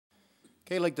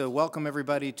Okay, I'd like to welcome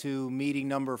everybody to meeting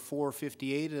number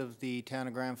 458 of the Town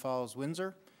of Grand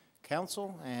Falls-Windsor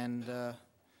Council, and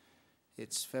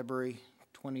it's February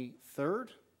 23rd.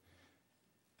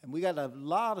 And we got a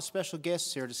lot of special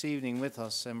guests here this evening with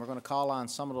us, and we're going to call on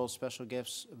some of those special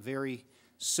guests very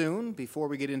soon. Before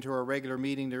we get into our regular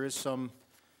meeting, there is some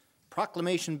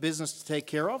proclamation business to take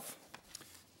care of.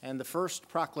 And the first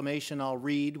proclamation I'll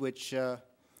read, which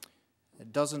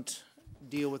doesn't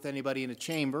deal with anybody in the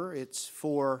chamber. It's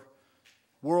for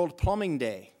World Plumbing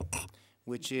Day,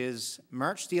 which is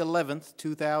March the 11th,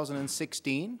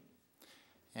 2016.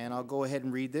 And I'll go ahead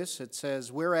and read this. It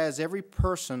says, whereas every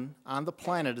person on the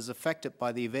planet is affected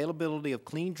by the availability of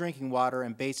clean drinking water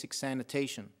and basic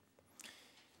sanitation.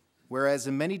 Whereas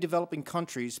in many developing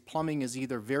countries, plumbing is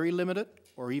either very limited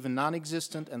or even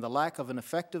non-existent, and the lack of an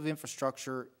effective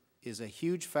infrastructure is a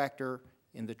huge factor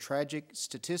in the tragic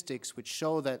statistics which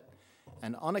show that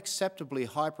an unacceptably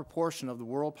high proportion of the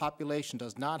world population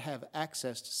does not have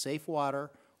access to safe water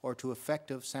or to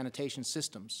effective sanitation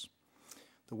systems.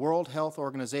 The World Health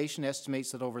Organization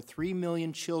estimates that over 3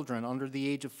 million children under the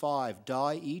age of 5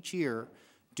 die each year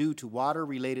due to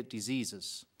water-related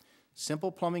diseases.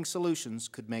 Simple plumbing solutions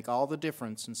could make all the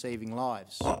difference in saving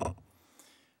lives.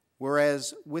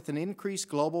 Whereas with an increased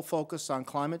global focus on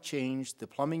climate change, the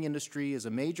plumbing industry is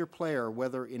a major player,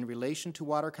 whether in relation to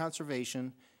water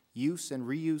conservation, use and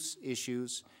reuse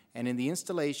issues, and in the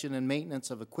installation and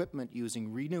maintenance of equipment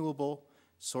using renewable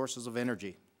sources of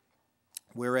energy.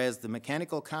 Whereas the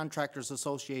Mechanical Contractors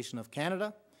Association of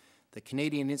Canada, the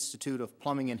Canadian Institute of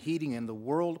Plumbing and Heating, and the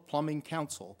World Plumbing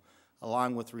Council,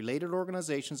 along with related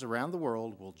organizations around the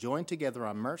world, will join together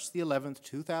on March the 11th,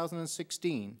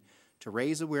 2016, to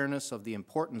raise awareness of the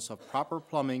importance of proper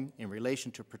plumbing in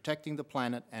relation to protecting the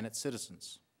planet and its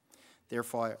citizens.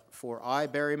 Therefore, I,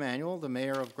 Barry Emanuel, the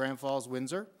Mayor of Grand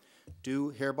Falls-Windsor,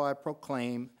 do hereby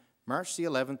proclaim March the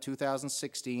 11th,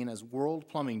 2016 as World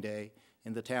Plumbing Day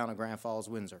in the town of Grand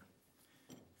Falls-Windsor.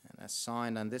 And that's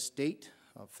signed on this date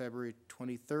of February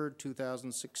 23rd,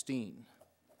 2016.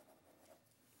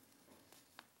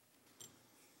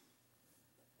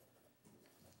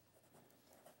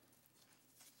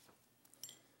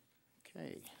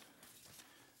 Okay,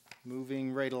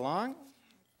 moving right along.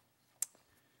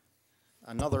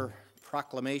 Another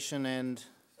proclamation and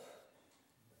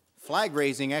flag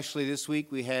raising. Actually, this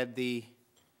week we had the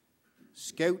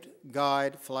Scout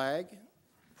Guide flag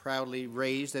proudly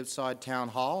raised outside Town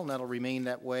Hall, and that'll remain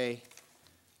that way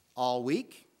all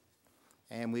week.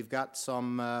 And we've got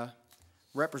some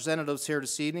representatives here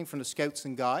this evening from the Scouts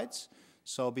and Guides.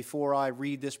 So before I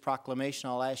read this proclamation,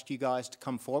 I'll ask you guys to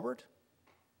come forward.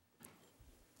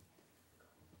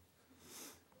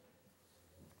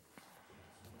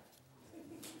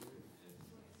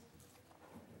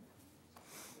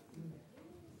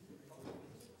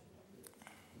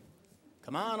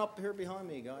 Come on up here behind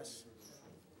me, guys.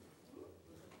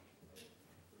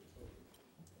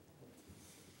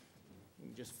 You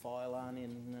can just file on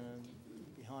in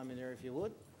behind me there if you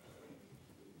would.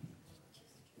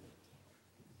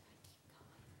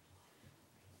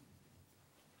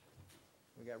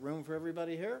 We got room for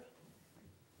everybody here?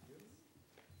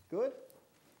 Good?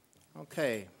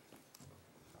 Okay.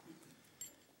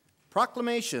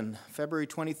 Proclamation, February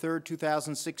 23rd,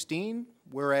 2016.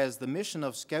 Whereas the mission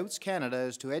of Scouts Canada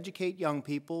is to educate young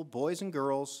people, boys and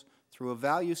girls, through a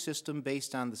value system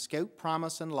based on the Scout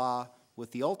promise and law,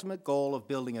 with the ultimate goal of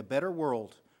building a better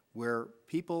world where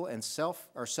people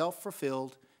are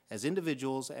self-fulfilled as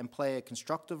individuals and play a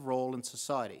constructive role in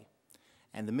society.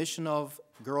 And the mission of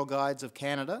Girl Guides of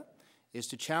Canada is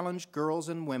to challenge girls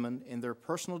and women in their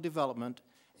personal development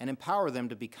and empower them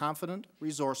to be confident,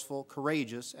 resourceful,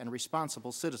 courageous, and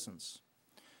responsible citizens.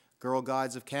 Girl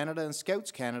Guides of Canada and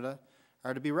Scouts Canada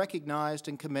are to be recognized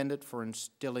and commended for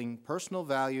instilling personal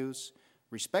values,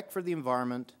 respect for the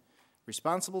environment,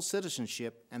 responsible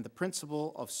citizenship, and the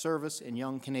principle of service in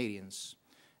young Canadians.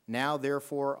 Now,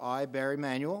 therefore, I, Barry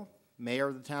Emanuel, Mayor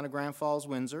of the town of Grand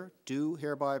Falls-Windsor, do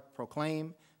hereby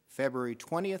proclaim February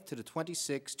 20th to the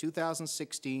 26th,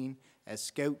 2016 as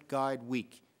Scout Guide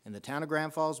Week in the town of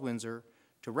Grand Falls-Windsor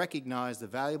to recognize the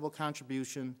valuable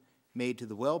contribution made to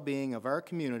the well-being of our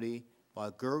community by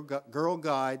Girl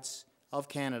Guides of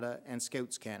Canada and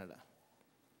Scouts Canada.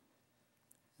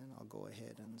 And I'll go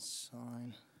ahead and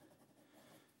sign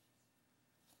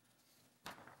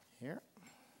here.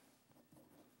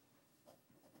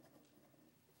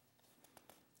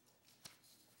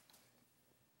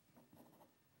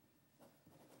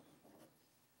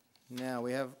 Now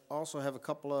we also have a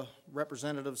couple of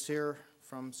representatives here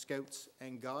from Scouts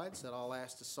and Guides that I'll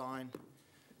ask to sign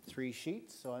 3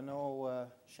 sheets. So I know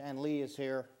Shan Lee is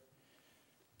here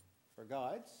For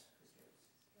guides?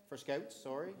 For scouts,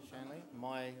 sorry, Shanley,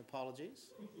 my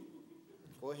apologies.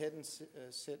 Go ahead and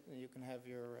sit, and you can have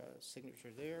your signature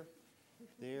there,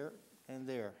 there, and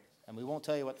there. And we won't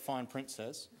tell you what the fine print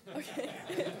says. Okay.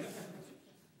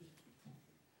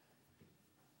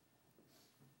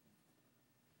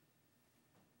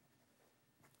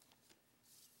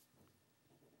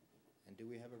 And do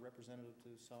we have a representative to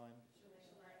sign?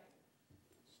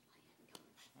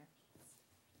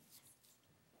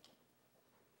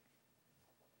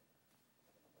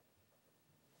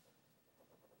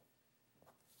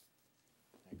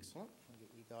 Excellent. I'll get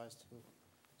you guys to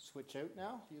switch out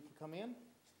now. You can come in.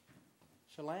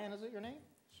 Sherlan, is it your name?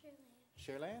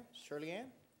 Sherlan. Sherlan?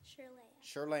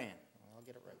 Sherlan. I'll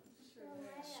get it right.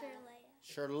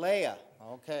 Sherlea.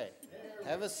 Okay.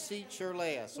 Have a seat,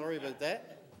 Sherlea. Sorry about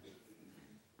that.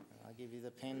 I'll give you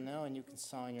the pen now, and you can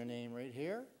sign your name right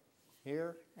here,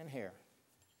 here, and here.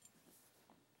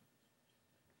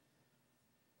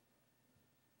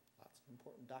 Lots of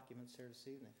important documents here this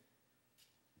evening.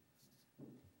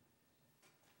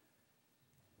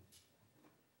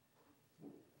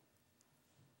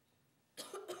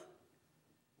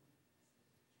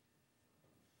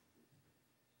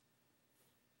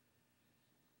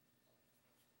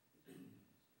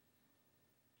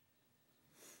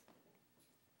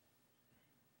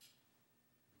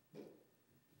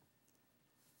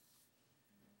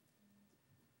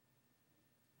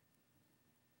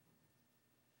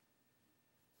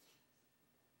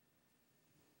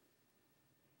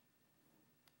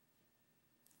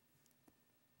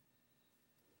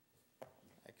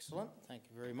 Excellent. Thank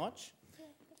you very much.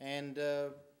 And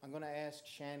I'm going to ask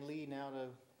Shanley now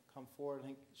to come forward. I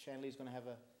think Shanley's going to have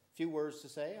a few words to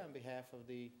say on behalf of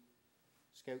the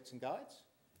Scouts and Guides.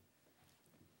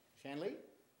 Shanley?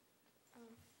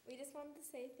 We just wanted to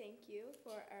say thank you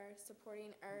for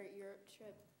supporting our Europe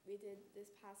trip we did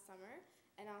this past summer,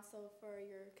 and also for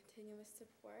your continuous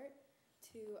support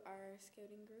to our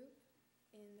scouting group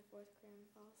in the 4th Grand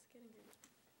Falls Scouting Group.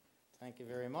 Thank you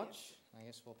very much. I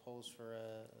guess we'll pose for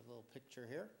a little picture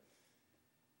here.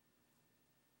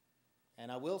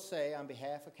 And I will say, on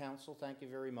behalf of council, thank you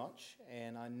very much.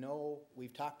 And I know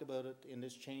we've talked about it in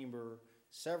this chamber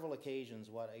several occasions,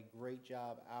 what a great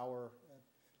job our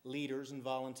leaders and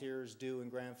volunteers do in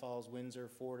Grand Falls-Windsor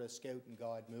for the Scout and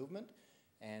Guide movement.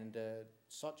 And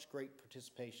such great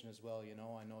participation as well. You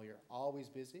know, I know you're always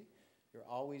busy. You're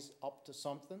always up to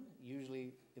something.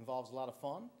 Usually involves a lot of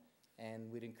fun.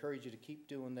 And we'd encourage you to keep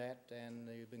doing that, and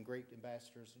you've been great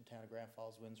ambassadors in the town of Grand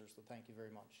Falls-Windsor, so thank you very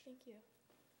much. Thank you.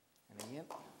 And again,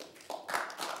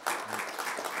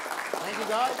 thank you,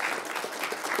 guys.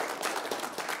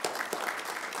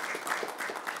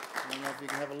 I don't know if you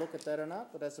can have a look at that or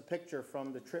not, but that's a picture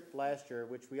from the trip last year,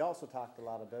 which we also talked a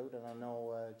lot about, and I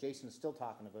know Jason is still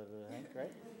talking about it, I think,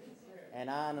 right? And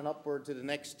on and upward to the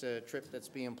next trip that's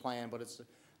being planned, but it's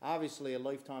obviously a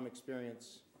lifetime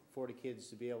experience for the kids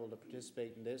to be able to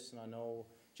participate in this. And I know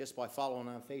just by following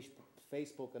on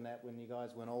Facebook and that, when you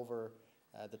guys went over,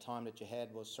 the time that you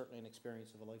had was certainly an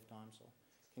experience of a lifetime. So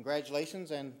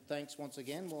congratulations and thanks once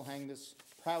again. We'll hang this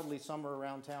proudly somewhere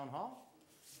around Town Hall.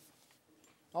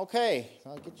 Okay,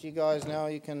 I'll get you guys now.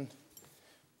 You can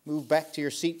move back to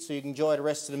your seats so you can enjoy the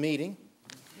rest of the meeting.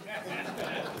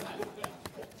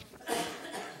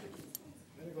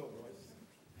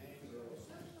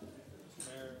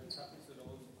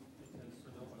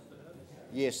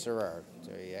 Yes, there are.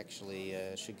 They actually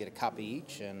should get a copy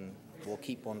each, and we'll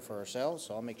keep one for ourselves,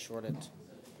 so I'll make sure that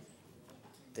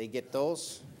they get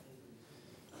those.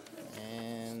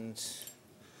 And,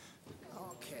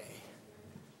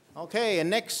 okay, and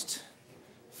next,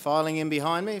 filing in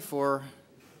behind me for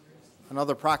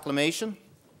another proclamation,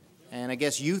 and I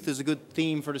guess youth is a good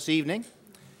theme for this evening,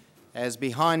 as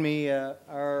behind me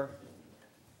are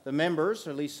the members, or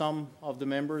at least some of the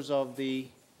members of the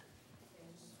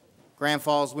Grand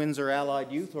Falls-Windsor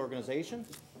Allied Youth Organization.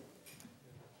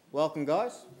 Welcome,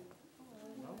 guys.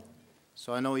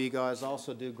 So I know you guys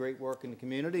also do great work in the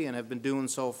community and have been doing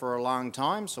so for a long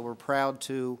time, so we're proud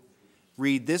to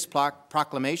read this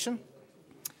proclamation.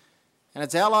 And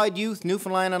it's Allied Youth,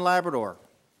 Newfoundland and Labrador.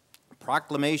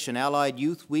 Proclamation, Allied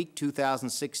Youth Week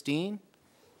 2016.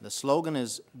 The slogan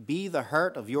is, "Be the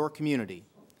heart of your community."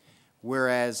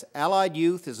 Whereas Allied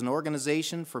Youth is an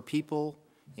organization for people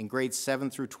in grades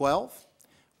 7 through 12,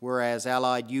 whereas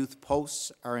Allied Youth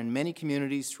posts are in many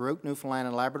communities throughout Newfoundland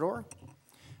and Labrador,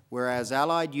 whereas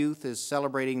Allied Youth is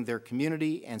celebrating their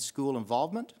community and school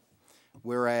involvement,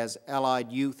 whereas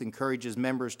Allied Youth encourages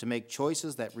members to make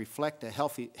choices that reflect a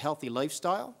healthy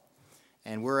lifestyle,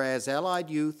 and whereas Allied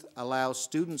Youth allows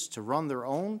students to run their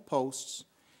own posts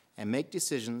and make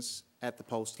decisions at the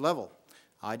post level.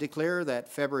 I declare that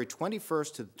February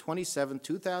 21st to the 27th,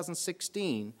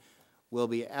 2016 will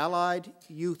be Allied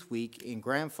Youth Week in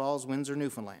Grand Falls, Windsor,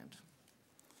 Newfoundland.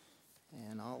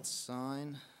 And I'll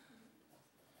sign.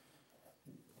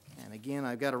 And again,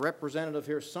 I've got a representative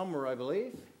here somewhere, I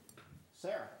believe.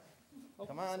 Sarah.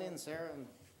 Come on in, Sarah, and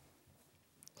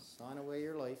sign away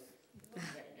your life.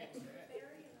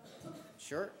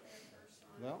 Sure.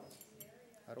 Well,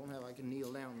 I can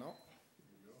kneel down, though.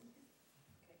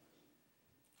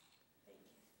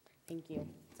 Thank you.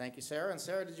 Thank you, Sarah. And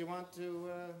Sarah, did you want to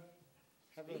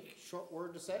have a short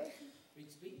word to say?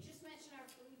 Just mention our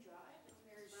food drive.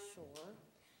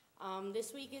 Sure.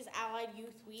 This week is Allied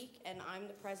Youth Week, and I'm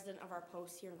the president of our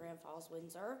post here in Grand Falls,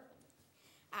 Windsor.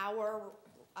 Our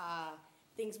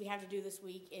things we have to do this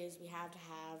week is we have to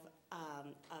have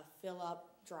a fill-up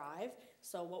drive.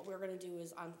 So what we're going to do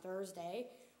is on Thursday,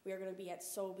 we are going to be at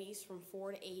Sobeys from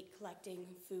 4 to 8 collecting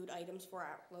food items for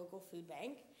our local food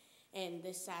bank. And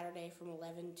this Saturday from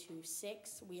 11 to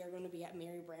 6, we are going to be at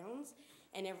Mary Brown's.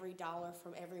 And every dollar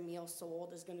from every meal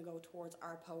sold is going to go towards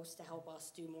our post to help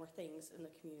us do more things in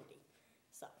the community.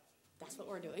 So that's what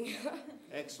we're doing.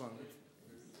 Excellent.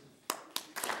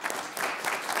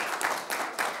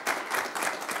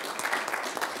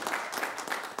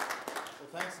 Well,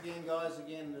 thanks again, guys.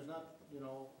 Again, there's not,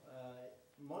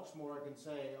 much more I can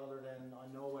say other than I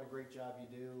know what a great job you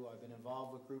do. I've been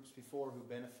involved with groups before who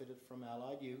benefited from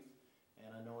Allied Youth,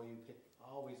 and I know you pick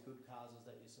always good causes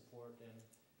that you support, and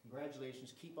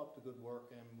congratulations. Keep up the good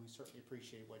work, and we certainly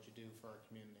appreciate what you do for our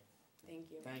community. Thank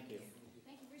you. Thank you.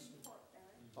 Thank you for your support,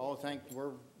 Barry.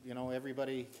 Oh,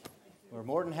 everybody, we're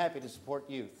more than happy to support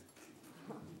youth.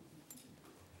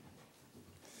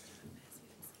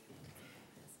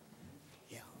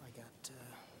 Yeah, I got,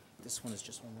 this one is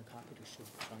just one more copy to show,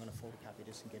 so I'm going to photocopy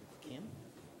this and get it to Kim.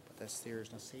 But that's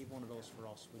theirs. Now save one of those for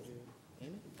us, would you,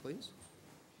 Amy, please?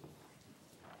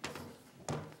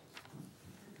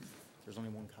 There's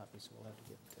only one copy, so we'll have to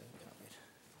get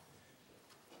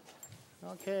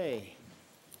copied. Okay.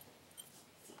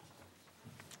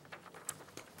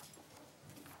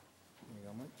 There you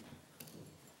go, Mike.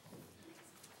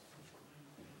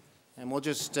 And we'll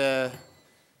just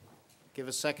give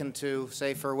a second to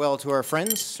say farewell to our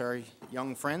friends, our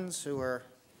young friends who are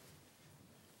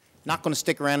not going to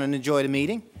stick around and enjoy the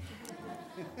meeting.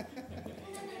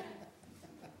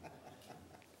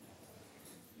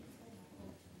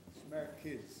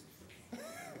 Kids.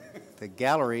 The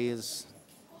gallery is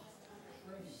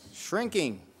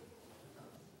shrinking.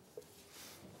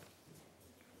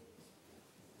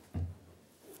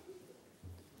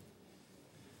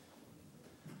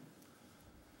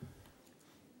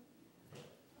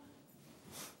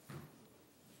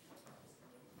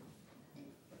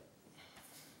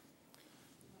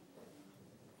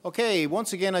 Okay,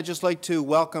 once again, I'd just like to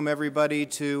welcome everybody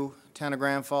to Town of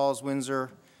Grand Falls, Windsor,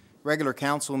 regular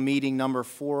council meeting number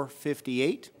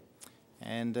 458.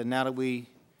 And now that we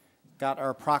got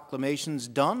our proclamations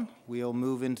done, we'll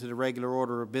move into the regular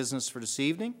order of business for this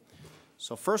evening.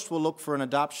 So first we'll look for an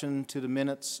adoption to the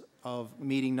minutes of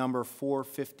meeting number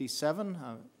 457.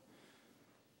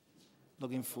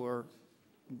 Looking for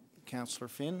Councillor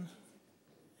Finn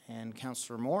and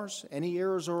Councillor Moores. Any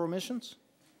errors or omissions?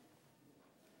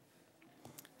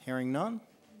 Hearing none.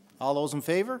 All those in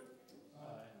favor?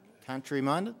 Aye. Contrary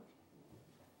minded?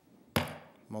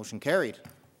 Motion carried.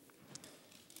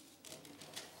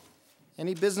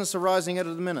 Any business arising out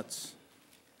of the minutes?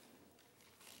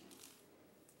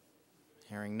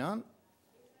 Hearing none.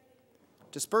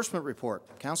 Disbursement report.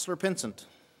 Councillor Pinsent.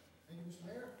 Thank you, Mr.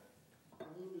 Mayor. I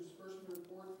move the disbursement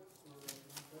report for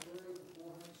February for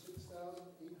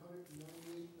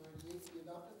 $406,898.98 be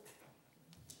adopted.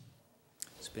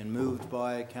 It's been moved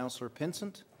by Councillor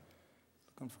Pinsent.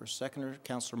 Looking for a seconder.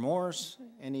 Councillor Moores.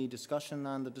 Any discussion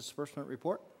on the disbursement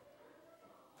report?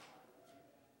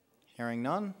 Hearing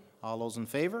none. All those in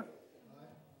favor? Aye.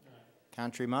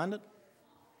 Contrary minded?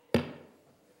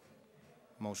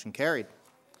 Motion carried.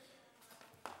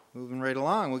 Moving right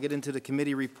along, we'll get into the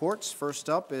committee reports. First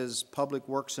up is Public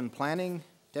Works and Planning.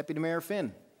 Deputy Mayor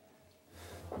Finn.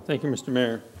 Thank you, Mr.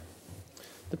 Mayor.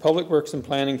 The Public Works and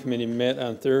Planning Committee met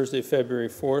on Thursday, February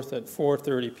 4th at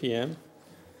 4:30 p.m.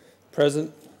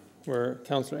 Present were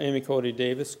Councillor Amy Cody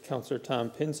Davis, Councillor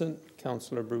Tom Pinsent,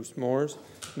 Councillor Bruce Moores,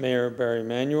 Mayor Barry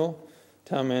Manuel,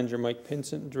 Town Manager Mike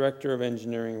Pinsent, Director of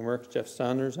Engineering and Works Jeff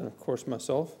Saunders, and of course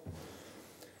myself.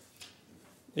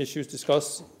 Issues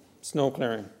discussed: snow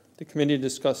clearing. The committee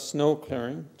discussed snow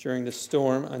clearing during the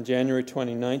storm on January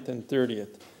 29th and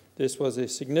 30th. This was a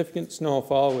significant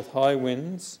snowfall with high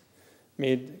winds,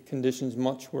 made conditions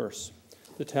much worse.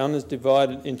 The town is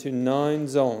divided into 9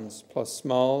 zones, plus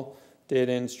small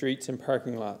dead-end streets and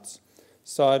parking lots.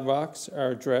 Sidewalks are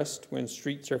addressed when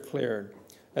streets are cleared.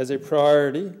 As a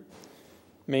priority,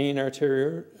 main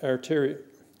arterials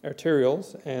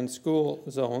and school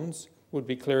zones would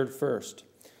be cleared first.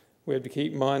 We have to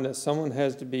keep in mind that someone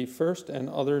has to be first and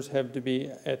others have to be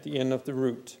at the end of the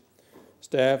route.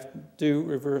 Staff do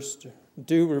reverse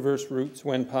routes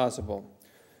when possible.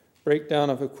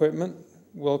 Breakdown of equipment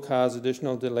will cause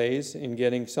additional delays in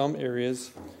getting some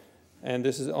areas, and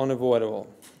this is unavoidable.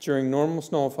 During normal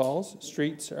snowfalls,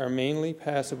 streets are mainly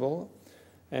passable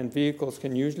and vehicles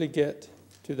can usually get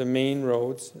to the main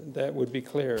roads that would be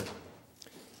cleared.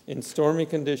 In stormy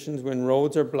conditions, when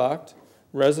roads are blocked,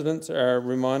 residents are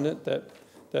reminded that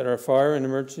our fire and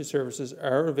emergency services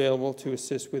are available to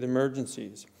assist with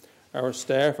emergencies. Our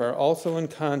staff are also in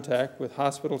contact with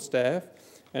hospital staff,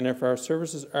 and if our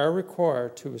services are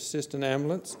required to assist an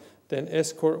ambulance, then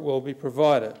escort will be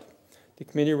provided. The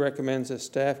committee recommends that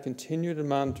staff continue to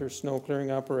monitor snow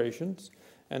clearing operations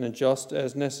and adjust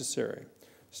as necessary.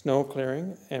 Snow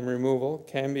clearing and removal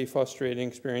can be a frustrating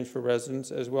experience for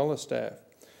residents as well as staff.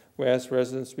 We ask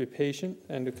residents to be patient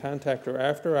and to contact our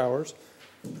after-hours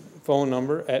phone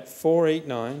number at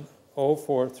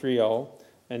 489-0430,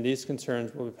 and these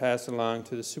concerns will be passed along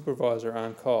to the supervisor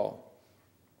on call.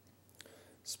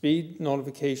 Speed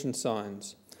notification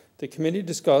signs. The committee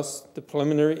discussed the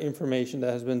preliminary information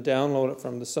that has been downloaded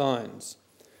from the signs.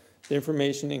 The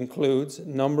information includes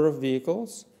number of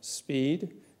vehicles,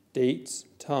 speed, dates,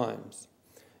 times,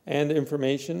 and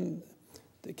information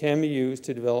that can be used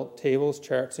to develop tables,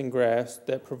 charts, and graphs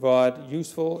that provide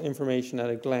useful information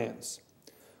at a glance.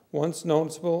 One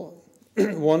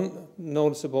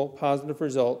noticeable positive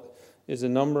result is the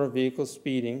number of vehicles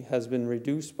speeding has been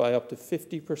reduced by up to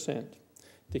 50%.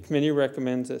 The committee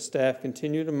recommends that staff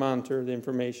continue to monitor the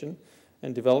information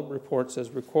and develop reports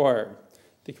as required.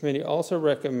 The committee also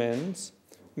recommends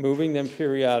moving them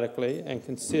periodically and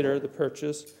consider the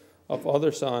purchase of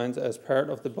other signs as part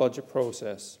of the budget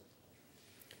process.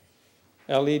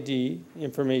 LED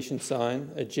information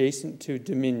sign adjacent to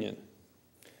Dominion.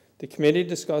 The committee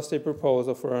discussed a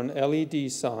proposal for an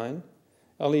LED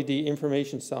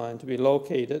information sign to be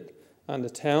located on the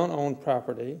town-owned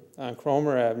property on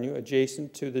Cromer Avenue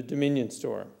adjacent to the Dominion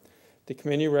store. The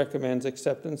committee recommends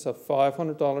acceptance of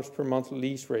 $500 per month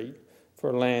lease rate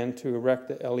for land to erect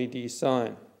the LED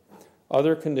sign.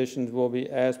 Other conditions will be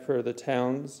as per the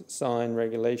town's sign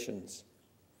regulations.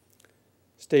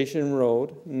 Station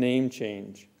Road name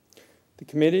change. The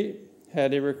committee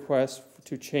had a request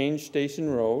to change Station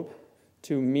Road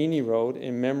to Meany Road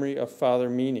in memory of Father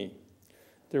Meany.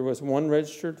 There was one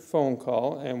registered phone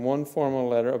call and one formal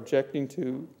letter objecting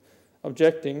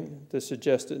the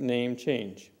suggested name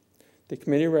change. The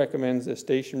committee recommends that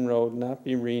Station Road not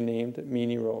be renamed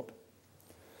Meany Road.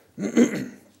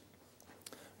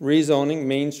 Rezoning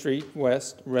Main Street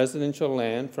West residential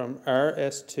land from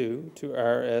RS2 to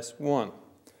RS1.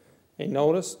 A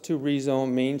notice to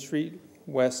rezone Main Street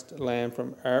West land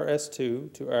from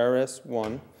RS2 to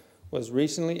RS1 was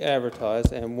recently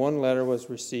advertised, and one letter was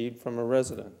received from a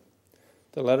resident.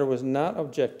 The letter was not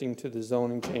objecting to the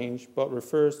zoning change, but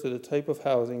refers to the type of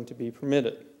housing to be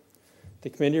permitted. The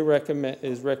committee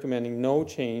is recommending no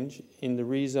change in the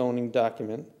rezoning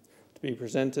document to be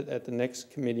presented at the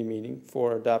next committee meeting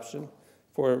for adoption,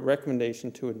 for a recommendation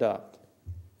to adopt.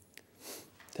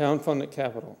 Town-funded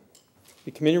capital.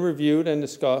 The committee reviewed and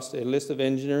discussed a list of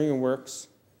engineering and works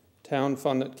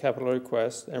town-funded capital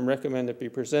requests and recommend it be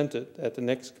presented at the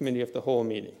next committee of the whole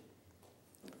meeting.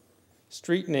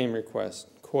 Street name request,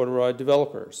 Corduroy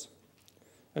Developers.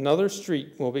 Another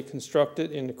street will be constructed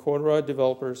in the Corduroy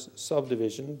Developers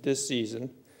subdivision this season,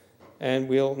 and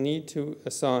we'll need to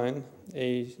assign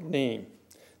a name.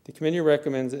 The committee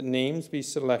recommends that names be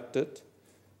selected.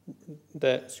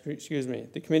 The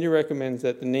committee recommends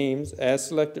that the names as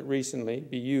selected recently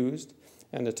be used,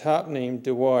 and the top name,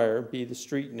 Dwyer, be the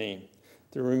street name.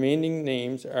 The remaining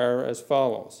names are as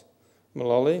follows: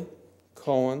 Mullally,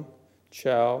 Cohen,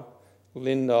 Chow,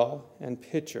 Lindahl, and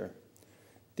Pitcher.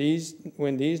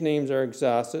 When these names are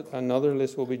exhausted, another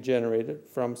list will be generated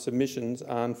from submissions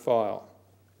on file.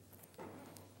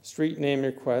 Street name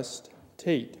request,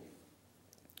 Tate.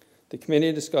 The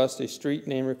committee discussed a street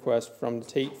name request from the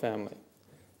Tate family.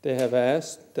 They have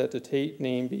asked that the Tate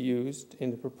name be used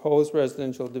in the proposed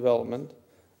residential development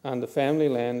on the family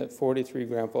land at 43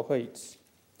 Granville Heights.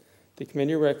 The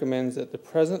committee recommends that the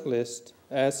present list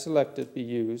as selected be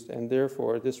used, and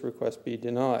therefore this request be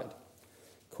denied.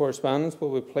 Correspondence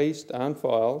will be placed on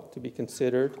file to be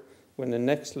considered when the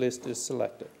next list is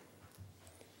selected.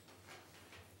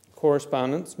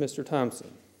 Correspondence, Mr.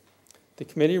 Thompson. The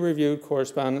committee reviewed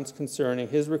correspondence concerning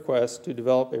his request to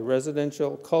develop a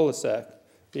residential cul-de-sac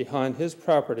behind his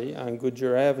property on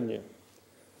Goodyear Avenue.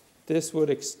 This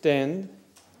would extend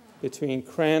between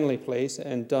Cranley Place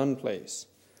and Dunn Place.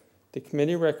 The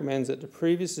committee recommends that the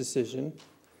previous decision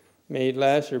made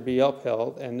last year be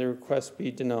upheld and the request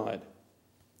be denied.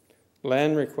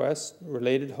 Land request,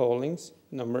 related holdings,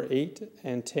 number 8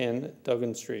 and 10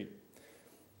 Duggan Street.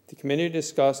 The committee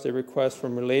discussed a request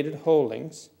from related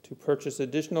holdings to purchase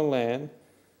additional land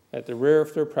at the rear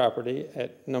of their property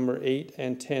at number 8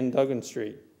 and 10 Duggan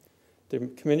Street. The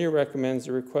committee recommends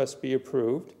the request be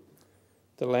approved.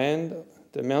 The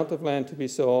amount of land to be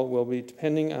sold will be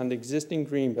depending on the existing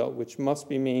greenbelt, which must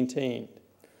be maintained.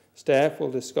 Staff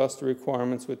will discuss the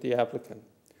requirements with the applicant.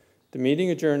 The meeting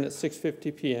adjourned at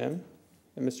 6:50 p.m.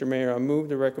 And Mr. Mayor, I move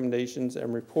the recommendations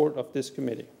and report of this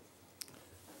committee.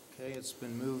 Okay, it's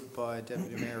been moved by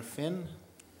Deputy Mayor Finn.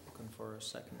 Looking for a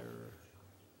seconder.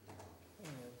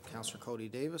 Councillor Cody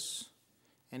Davis.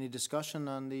 Any discussion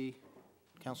on the,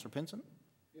 Councillor Pinson?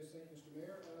 Yes, thank you, Mr.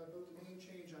 Mayor. About the name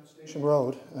change on Station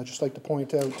Road, I'd just like to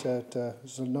point out that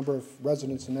there's a number of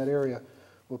residents in that area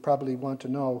will probably want to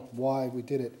know why we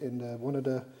did it. And one of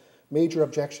the major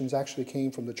objections actually came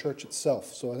from the church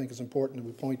itself. So I think it's important that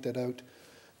we point that out,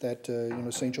 that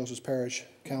St. Joseph's Parish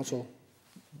Council,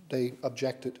 they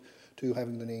objected to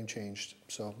having the name changed.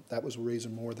 So that was a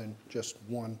reason more than just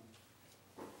one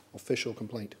official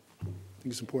complaint. I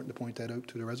think it's important to point that out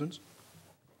to the residents.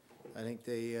 I think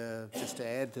they, just to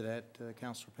add to that,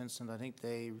 Councillor Pinson, I think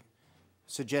they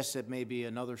suggest that maybe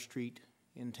another street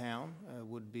in town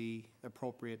would be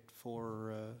appropriate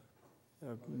for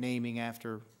naming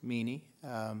after Meany.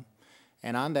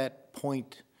 And on that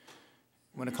point,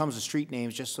 when it comes to street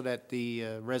names, just so that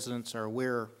the residents are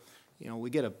aware,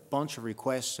 we get a bunch of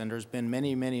requests, and there's been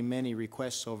many, many, many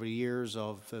requests over the years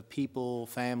of people,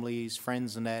 families,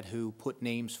 friends and that who put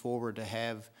names forward to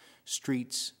have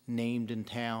streets named in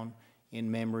town in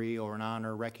memory or in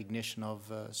honor, recognition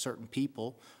of certain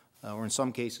people, or in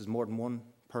some cases more than one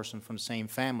person from the same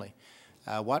family.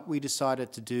 What we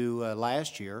decided to do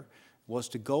last year was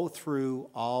to go through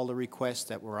all the requests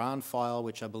that were on file,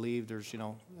 which I believe there's,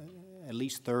 at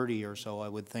least 30 or so, I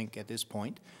would think, at this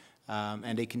point,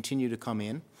 and they continue to come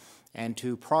in, and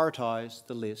to prioritize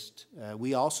the list.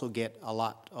 We also get a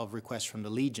lot of requests from the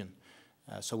Legion.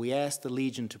 So we asked the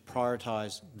Legion to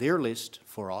prioritize their list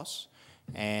for us,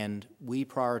 and we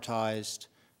prioritized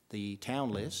the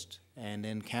town list, and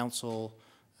then council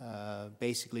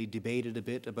basically debated a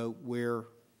bit about where,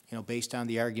 based on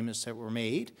the arguments that were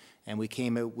made, and we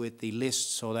came out with the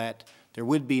list so that there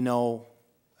would be no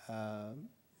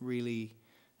really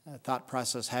thought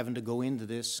process having to go into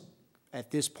this at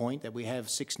this point, that we have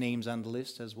 6 names on the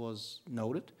list, as was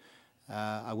noted.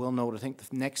 I will note, I think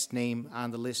the next name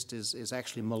on the list is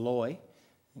actually Malloy.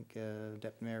 I think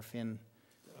Deputy Mayor Finn,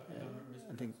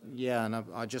 I think, yeah, and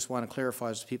I just want to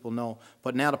clarify so people know.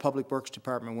 But now the Public Works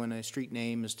Department, when a street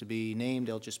name is to be named,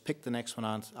 they'll just pick the next one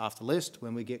off the list.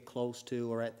 When we get close to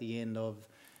or at the end of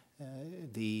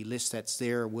the list that's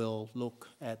there, we'll look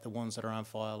at the ones that are on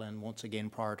file and once again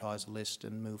prioritize the list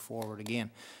and move forward again.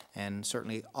 And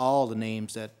certainly all the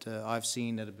names that I've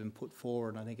seen that have been put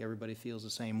forward, and I think everybody feels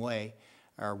the same way,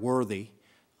 are worthy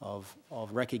of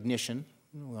recognition.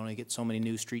 We only get so many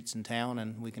new streets in town,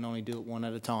 and we can only do it one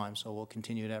at a time, so we'll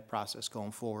continue that process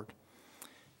going forward.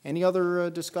 Any other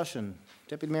discussion?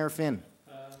 Deputy Mayor Finn.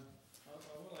 I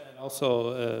will add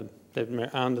also, Deputy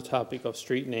Mayor, on the topic of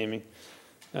street naming.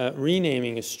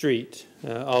 Renaming a street,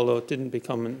 although it didn't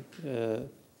become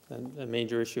a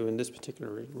major issue in this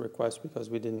particular request, because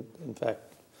we didn't, in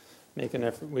fact, make an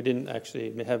effort. We didn't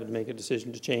actually have to make a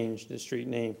decision to change the street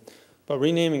name. But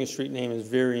renaming a street name is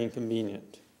very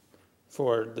inconvenient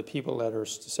for the people that are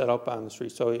set up on the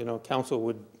street. So, council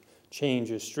would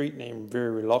change a street name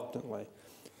very reluctantly.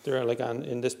 There are,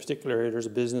 in this particular area, there's a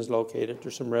business located,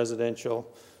 there's some residential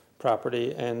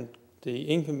property, and the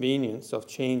inconvenience of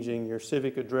changing your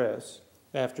civic address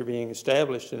after being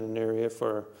established in an area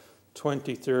for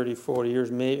 20, 30, 40 years,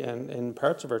 maybe, and in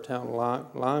parts of our town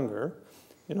longer,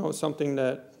 something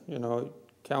that,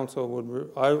 council would,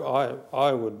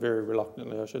 I would very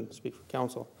reluctantly, I shouldn't speak for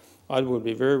council, I would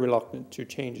be very reluctant to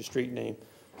change a street name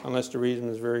unless the reason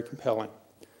is very compelling.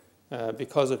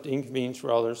 Because of the inconvenience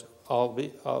for others,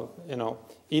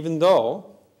 even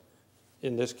though,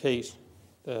 in this case,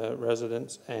 the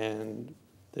residents and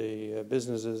the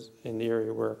businesses in the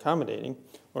area were accommodating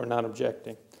or not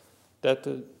objecting. That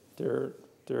the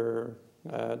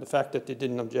fact that they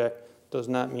didn't object does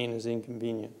not mean it's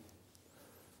inconvenient.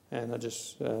 And I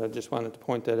just wanted to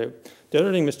point that out. The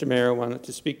other thing, Mr. Mayor, I wanted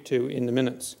to speak to in the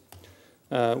minutes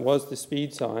was the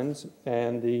speed signs,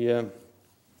 and the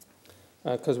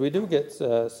because we do get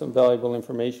some valuable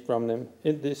information from them.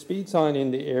 The speed sign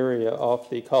in the area of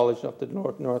the College of the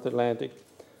North Atlantic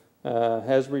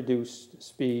has reduced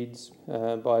speeds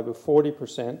by about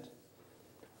 40%.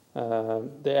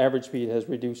 The average speed has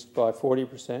reduced by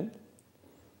 40%.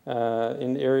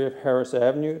 In the area of Harris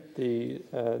Avenue,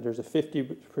 there's a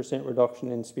 50%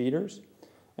 reduction in speeders,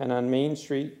 and on Main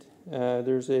Street,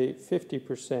 there's a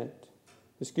 40%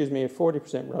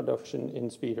 reduction in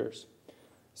speeders.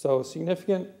 So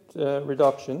significant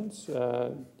reductions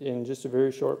in just a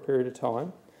very short period of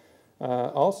time.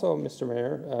 Also, Mr.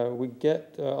 Mayor, we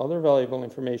get other valuable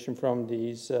information from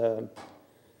these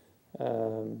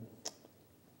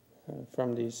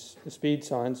speed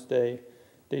signs. They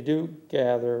do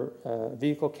gather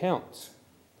vehicle counts.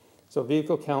 So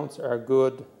vehicle counts are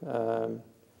good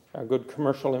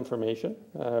commercial information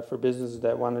for businesses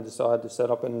that want to decide to set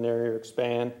up in an area or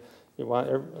expand.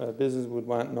 Business would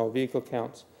want to know vehicle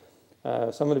counts.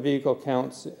 Some of the vehicle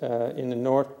counts in the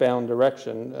northbound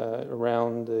direction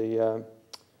around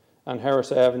on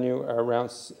Harris Avenue are around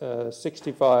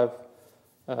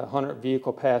 6,500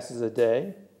 vehicle passes a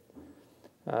day.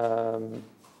 On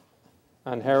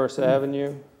Harris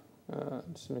Avenue,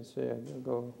 just let me see, I'll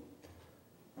go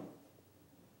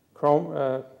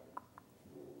Cromer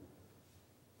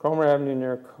Avenue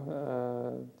near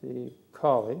the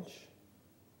college,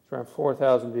 it's around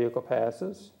 4,000 vehicle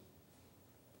passes.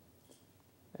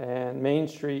 And Main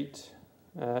Street,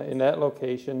 in that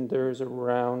location, there's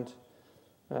around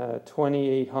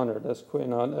 2,800. That's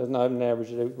not an average.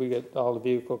 We get all the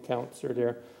vehicle counts are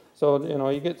there. So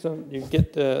you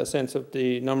get a sense of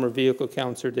the number of vehicle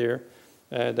counts are there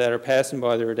that are passing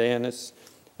by there a day, and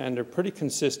they're pretty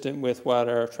consistent with what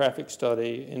our traffic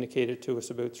study indicated to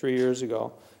us about 3 years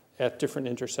ago at different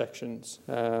intersections.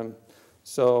 The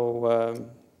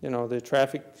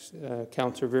traffic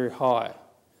counts are very high.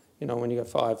 When you get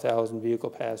 5,000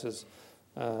 vehicle passes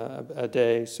a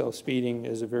day, so speeding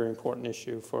is a very important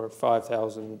issue for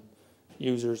 5,000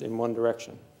 users in one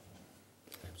direction.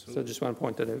 Absolutely. So I just want to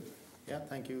point that out. Yeah,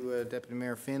 thank you, Deputy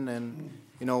Mayor Finn. And,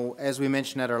 as we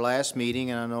mentioned at our last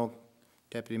meeting, and I know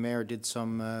Deputy Mayor did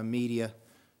some media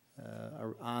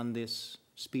on this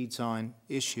speed sign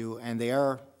issue, and they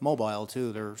are mobile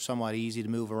too. They're somewhat easy to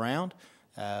move around.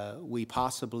 We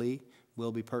possibly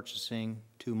will be purchasing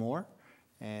 2 more.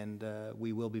 And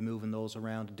we will be moving those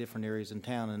around to different areas in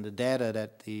town. And the data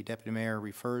that the Deputy Mayor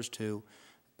refers to,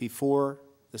 before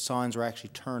the signs were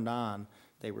actually turned on,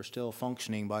 they were still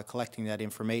functioning by collecting that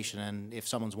information. And if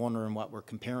someone's wondering what we're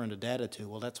comparing the data to,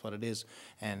 well, that's what it is.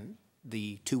 And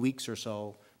the 2 weeks or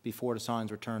so before the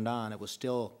signs were turned on, it was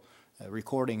still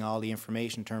recording all the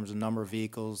information in terms of number of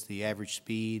vehicles, the average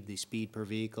speed, the speed per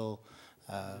vehicle,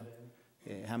 how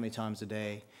many times a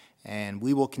day. And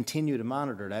we will continue to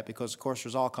monitor that because, of course,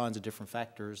 there's all kinds of different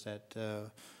factors that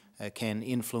can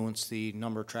influence the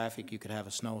number of traffic. You could have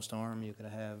a snowstorm. You could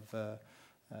have,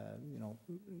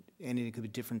 anything could be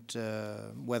different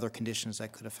weather conditions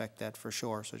that could affect that for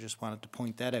sure. So just wanted to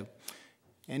point that out.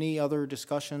 Any other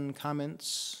discussion,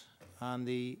 comments on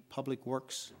the Public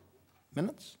Works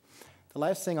minutes? The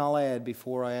last thing I'll add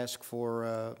before I ask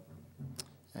for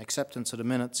acceptance of the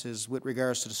minutes is with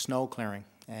regards to the snow clearing.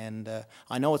 And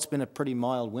I know it's been a pretty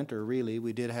mild winter, really.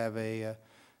 We did have a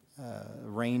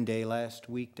rain day last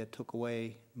week that took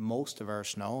away most of our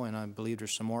snow, and I believe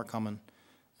there's some more coming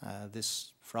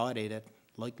this Friday that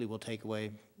likely will take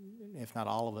away, if not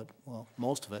all of it, well,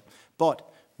 most of it. But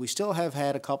we still have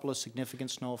had a couple of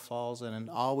significant snowfalls, and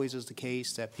it always is the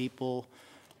case that people,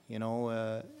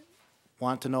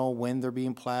 want to know when they're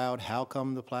being plowed, how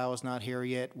come the plow is not here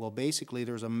yet. Well, basically,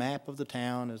 there's a map of the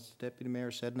town, as the Deputy Mayor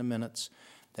said in the minutes,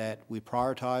 that we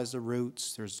prioritize the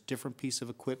routes. There's a different piece of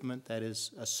equipment that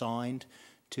is assigned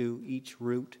to each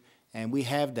route, and we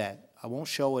have that. I won't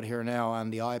show it here now on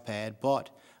the iPad,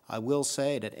 but I will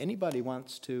say that anybody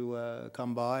wants to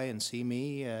come by and see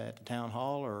me at the town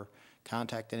hall or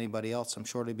contact anybody else, I'm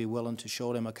sure they'd be willing to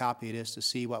show them a copy of this to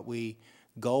see what we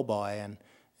go by. And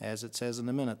as it says in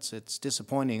the minutes, it's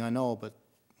disappointing, I know, but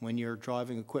when you're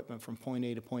driving equipment from point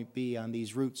A to point B on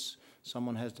these routes,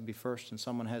 someone has to be first and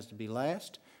someone has to be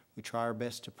last. We try our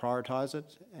best to prioritize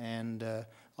it, and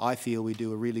I feel we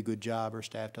do a really good job, our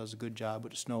staff does a good job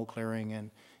with the snow clearing, and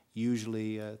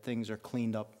usually things are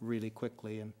cleaned up really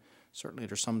quickly, and certainly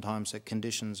there's sometimes that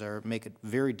conditions make it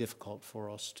very difficult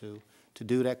for us to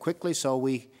do that quickly, so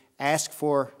we ask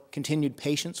for continued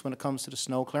patience when it comes to the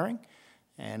snow clearing,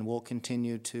 and we'll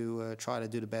continue to try to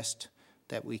do the best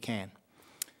that we can.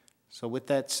 So with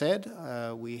that said,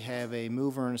 we have a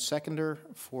mover and a seconder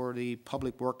for the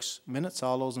Public Works minutes.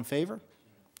 All those in favor?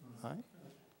 Aye.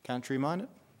 Contrary minded?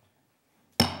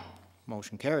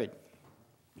 Motion carried.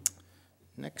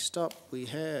 Next up, we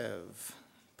have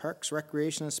Parks,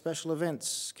 Recreation, and Special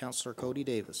Events. Councillor Cody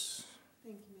Davis.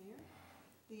 Thank you, Mayor.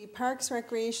 The Parks,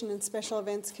 Recreation, and Special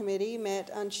Events Committee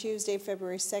met on Tuesday,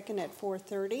 February 2nd at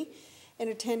 4:30. In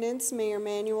attendance, Mayor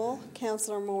Manuel,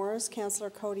 Councillor Morris,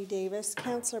 Councillor Cody Davis,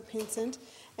 Councillor Pinsent,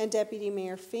 and Deputy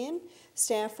Mayor Finn.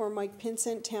 Staff were Mike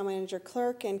Pinsent, Town Manager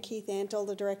Clerk, and Keith Antle,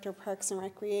 the Director of Parks and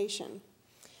Recreation.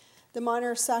 The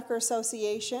Minor Soccer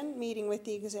Association, meeting with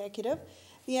the executive.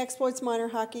 The Exploits Minor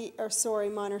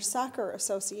Soccer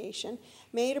Association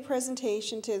made a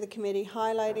presentation to the committee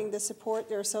highlighting the support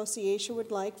their association would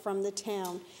like from the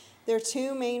town. Their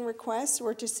two main requests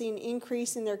were to see an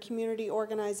increase in their community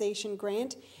organization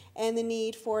grant and the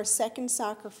need for a second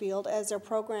soccer field as their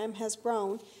program has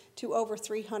grown to over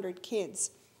 300 kids.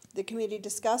 The committee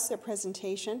discussed their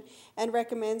presentation and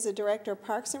recommends the Director of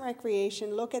Parks and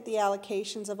Recreation look at the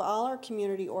allocations of all our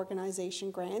community organization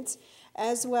grants,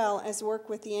 as well as work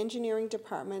with the engineering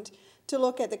department to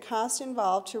look at the cost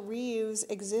involved to reuse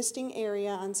existing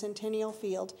area on Centennial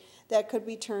Field that could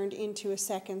be turned into a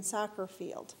second soccer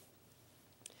field.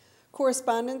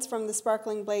 Correspondence from the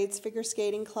Sparkling Blades Figure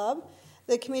Skating Club.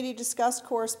 The committee discussed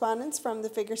correspondence from the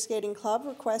Figure Skating Club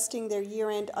requesting their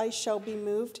year-end ice show be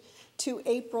moved to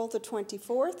April the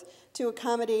 24th to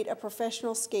accommodate a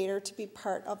professional skater to be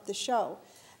part of the show.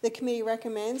 The committee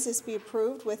recommends this be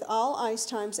approved with all ice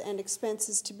times and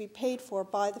expenses to be paid for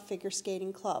by the Figure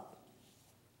Skating Club.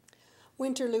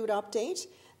 Winterlude update.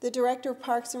 The Director of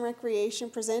Parks and Recreation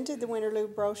presented the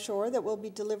Winterlude brochure that will be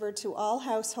delivered to all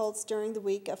households during the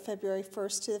week of February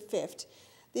 1st to the 5th.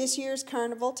 This year's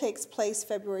carnival takes place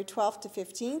February 12th to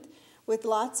 15th with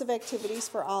lots of activities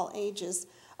for all ages.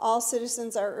 All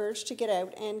citizens are urged to get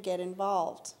out and get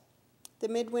involved. The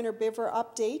Midwinter Biver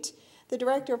update. The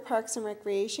Director of Parks and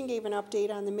Recreation gave an update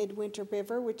on the Midwinter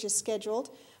Biver, which is scheduled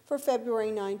for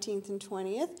February 19th and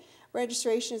 20th.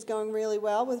 Registration is going really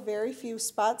well with very few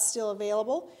spots still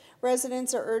available.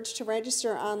 Residents are urged to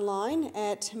register online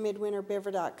at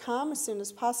midwinterbiver.com as soon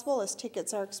as possible, as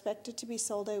tickets are expected to be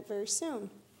sold out very soon.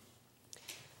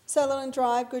 Sutherland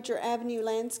Drive, Goodyear Avenue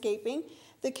landscaping.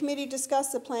 The committee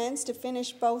discussed the plans to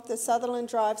finish both the Sutherland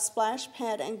Drive splash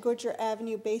pad and Goodyear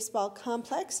Avenue baseball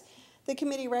complex. The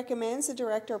committee recommends the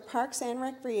Director of Parks and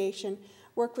Recreation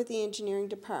work with the engineering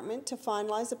department to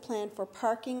finalize a plan for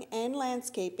parking and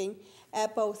landscaping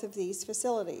at both of these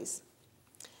facilities.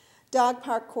 Dog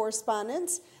park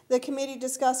correspondence. The committee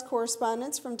discussed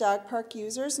correspondence from dog park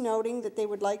users noting that they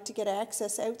would like to get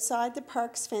access outside the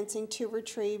park's fencing to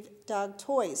retrieve dog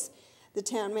toys. The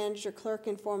town manager clerk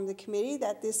informed the committee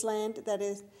that this is land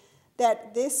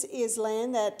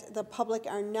that the public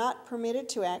are not permitted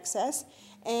to access,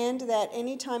 and that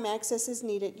anytime access is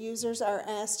needed, users are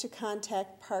asked to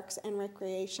contact Parks and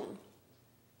Recreation.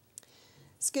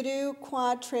 Skidoo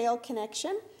Quad Trail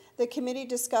Connection. The committee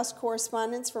discussed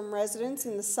correspondence from residents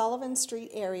in the Sullivan Street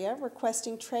area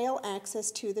requesting trail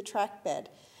access to the track bed.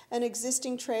 An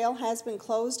existing trail has been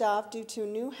closed off due to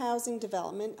new housing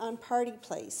development on Party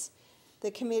Place.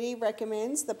 The committee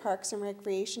recommends the Parks and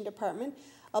Recreation Department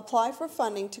apply for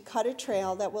funding to cut a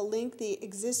trail that will link the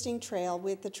existing trail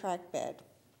with the track bed.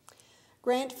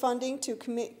 Grant funding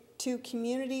to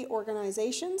community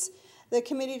organizations. The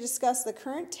committee discussed the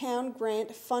current town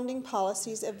grant funding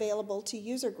policies available to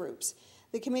user groups.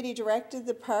 The committee directed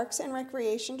the Parks and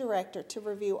Recreation Director to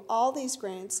review all these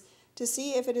grants to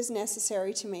see if it is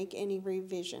necessary to make any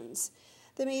revisions.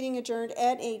 The meeting adjourned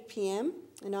at 8 p.m.,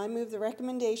 and I move the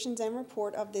recommendations and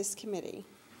report of this committee.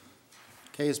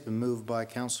 Okay, it's been moved by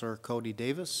Councillor Cody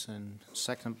Davis and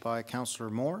seconded by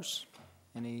Councillor Morris.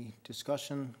 Any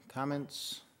discussion,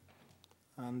 comments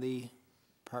on the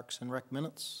Parks and Rec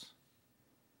minutes?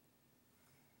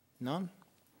 None?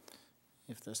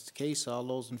 If that's the case, all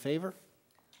those in favor?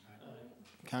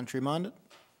 Aye. Contrary minded?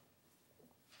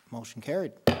 Motion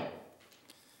carried.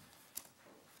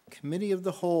 Committee of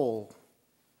the Whole.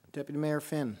 Deputy Mayor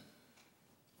Finn.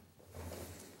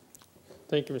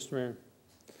 Thank you, Mr. Mayor.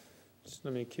 Just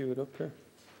let me cue it up here.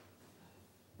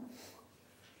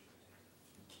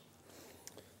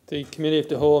 The Committee of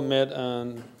the Whole met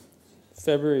on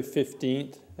February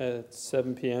 15th at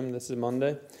 7 p.m. This is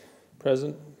Monday.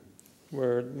 Present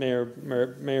were Mayor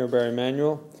Barry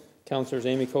Manuel, Councillors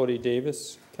Amy Cody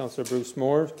Davis, Councillor Bruce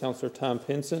Moore, Councillor Tom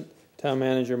Pinsent, Town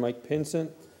Manager Mike Pinsent,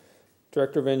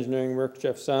 Director of Engineering Work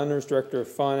Jeff Saunders, Director of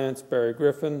Finance Barry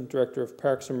Griffin, Director of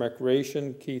Parks and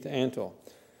Recreation Keith Antle.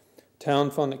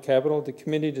 Town funded capital. The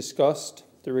committee discussed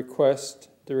the request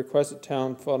the requested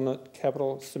town funded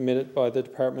capital submitted by the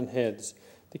department heads.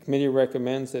 The committee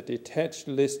recommends that the attached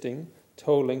listing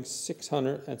totaling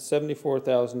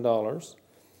 $674,000.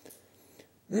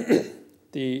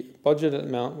 The budgeted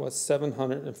amount was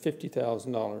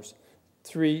 $750,000.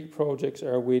 3 projects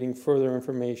are awaiting further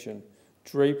information.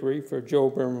 Drapery for Joe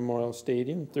Byrne Memorial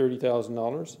Stadium,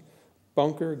 $30,000.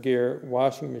 Bunker gear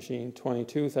washing machine,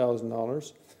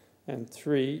 $22,000. And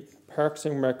 3 Parks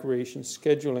and Recreation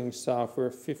scheduling software,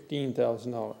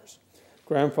 $15,000.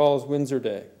 Grand Falls-Windsor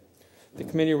Day. The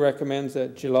committee recommends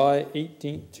that July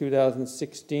 18,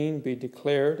 2016 be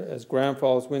declared as Grand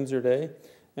Falls-Windsor Day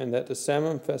and that the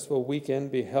Salmon Festival weekend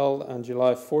be held on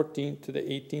July 14th to the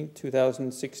 18th,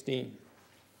 2016.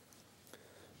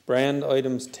 Brand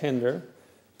items tender.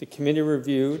 The committee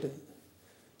reviewed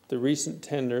the recent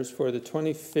tenders for the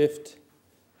 25th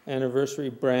anniversary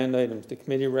brand items. The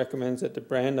committee recommends that the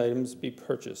brand items be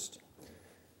purchased.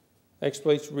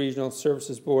 Exploits Regional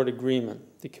Services Board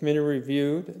Agreement. The committee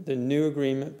reviewed the new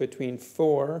agreement between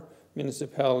 4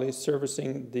 municipalities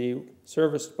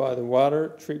serviced by the water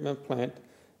treatment plant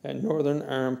at Northern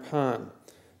Arm Pond.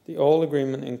 The old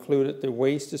agreement included the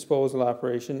waste disposal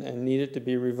operation and needed to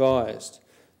be revised.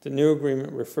 The new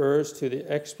agreement refers to the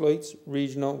Exploits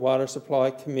Regional Water Supply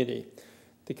Committee.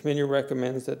 The committee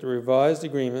recommends that the revised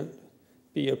agreement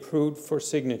be approved for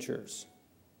signatures.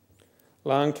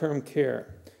 Long-term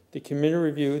care. The committee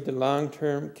reviewed the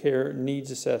long-term care needs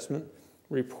assessment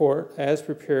report as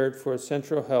prepared for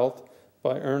Central Health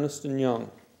by Ernst &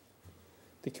 Young.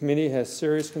 The committee has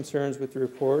serious concerns with the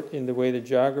report in the way the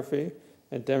geography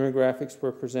and demographics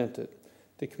were presented.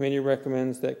 The committee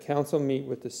recommends that Council meet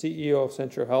with the CEO of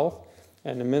Central Health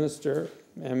and Minister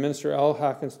Al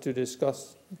Hawkins to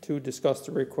discuss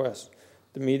the request.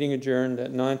 The meeting adjourned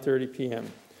at 9:30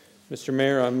 p.m. Mr.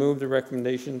 Mayor, I move the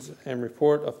recommendations and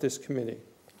report of this committee.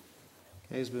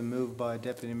 Okay, it's been moved by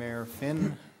Deputy Mayor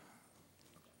Finn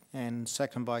and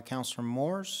seconded by Councillor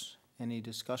Moores. Any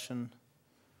discussion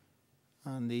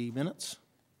on the minutes?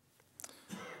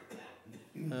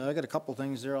 I got a couple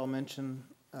things there I'll mention.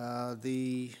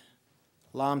 The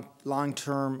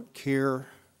long-term care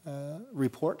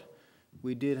report.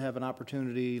 We did have an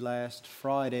opportunity last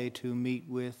Friday to meet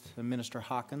with Minister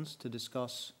Hawkins to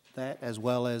discuss that, as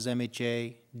well as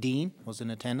MHA Dean was in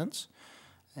attendance.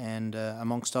 And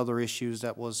amongst other issues,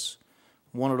 that was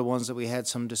one of the ones that we had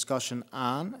some discussion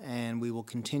on, and we will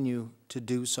continue to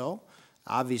do so.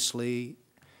 Obviously,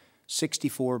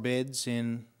 64 beds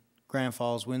in Grand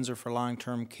Falls-Windsor for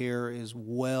long-term care is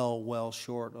well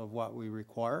short of what we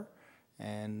require.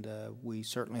 And we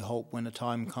certainly hope when the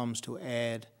time comes to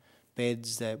add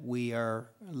beds that we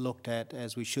are looked at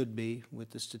as we should be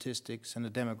with the statistics and the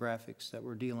demographics that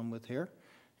we're dealing with here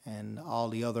and all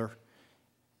the other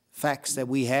facts that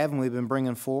we have and we've been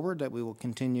bringing forward that we will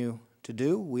continue to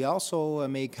do. We also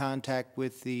made contact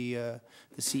with the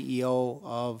CEO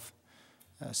of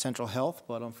Central Health,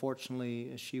 but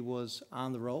unfortunately she was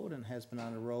on the road and has been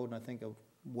on the road, and I think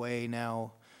away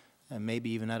now, maybe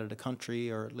even out of the country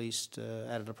or at least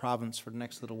out of the province for the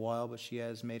next little while, but she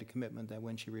has made a commitment that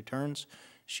when she returns,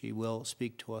 she will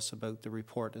speak to us about the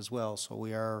report as well, so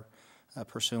we are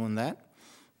pursuing that.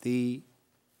 The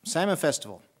Salmon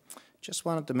Festival. Just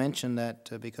wanted to mention that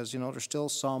because, you know, there's still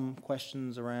some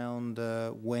questions around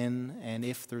when and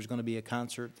if there's going to be a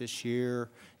concert this year.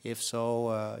 If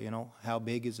so, you know, how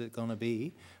big is it going to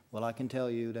be? Well, I can tell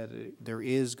you that there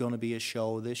is going to be a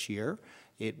show this year.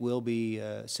 It will be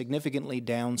significantly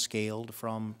downscaled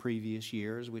from previous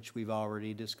years, which we've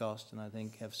already discussed and I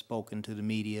think have spoken to the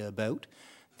media about.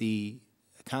 The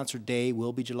concert day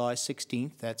will be July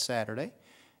 16th, that's Saturday,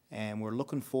 and we're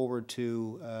looking forward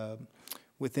to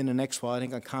within the next, well, I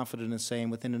think I'm confident in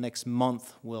saying within the next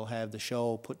month we'll have the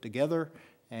show put together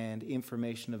and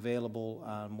information available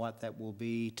on what that will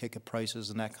be, ticket prices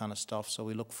and that kind of stuff. So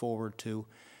we look forward to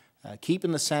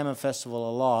keeping the Salmon Festival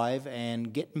alive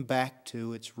and getting back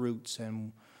to its roots.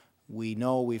 And we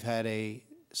know we've had a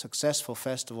successful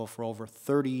festival for over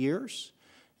 30 years.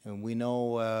 And we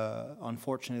know,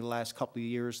 unfortunately, the last couple of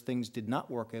years things did not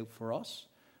work out for us.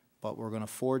 But we're going to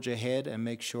forge ahead and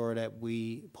make sure that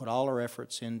we put all our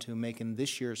efforts into making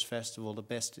this year's festival the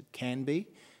best it can be.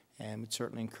 And we'd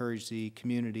certainly encourage the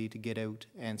community to get out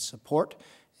and support.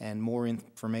 And more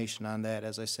information on that,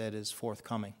 as I said, is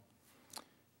forthcoming.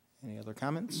 Any other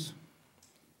comments?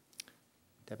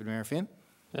 Deputy Mayor Finn?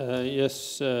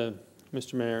 Yes,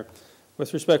 Mr. Mayor.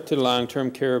 With respect to the long-term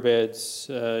care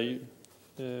beds, as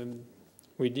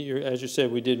you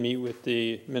said, we did meet with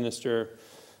the Minister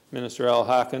Al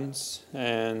Hawkins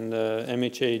and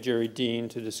MHA Jerry Dean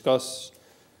to discuss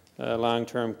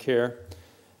long-term care.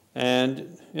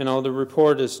 And, you know, the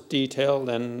report is detailed,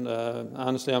 and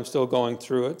honestly, I'm still going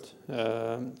through it,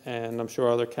 and I'm sure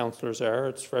other councillors are.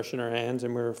 It's fresh in our hands,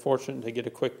 and we were fortunate to get a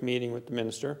quick meeting with the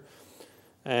minister.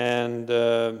 And,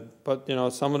 but, you know,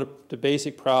 some of the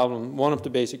basic problem, one of the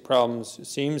basic problems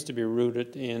seems to be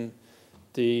rooted in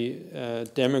the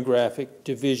demographic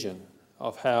division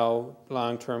of how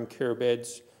long-term care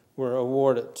beds were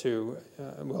awarded to,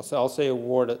 well, I'll say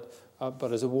awarded,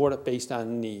 but as awarded based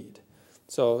on need.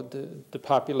 So the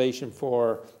population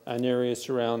for an area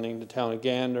surrounding the town of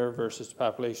Gander versus the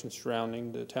population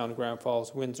surrounding the town of Grand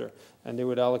Falls-Windsor. And they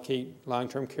would allocate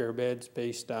long-term care beds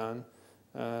based on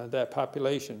that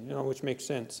population, you know, which makes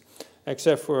sense.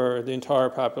 Except for the entire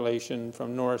population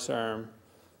from Norris Arm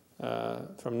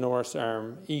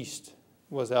east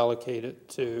was allocated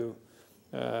to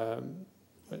the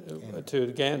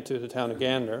town of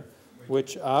Gander,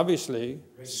 which obviously,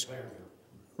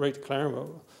 right to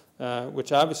Claremont,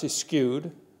 which obviously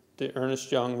skewed the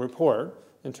Ernest Young report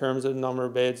in terms of the number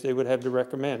of beds they would have to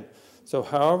recommend. So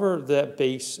however that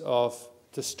base of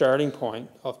the starting point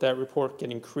of that report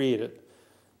getting created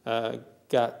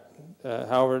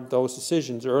however those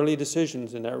decisions, early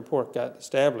decisions in that report got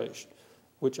established,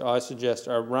 which I suggest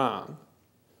are wrong,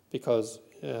 because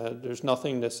there's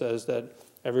nothing that says that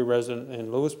every resident in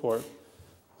Lewisport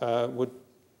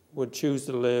would choose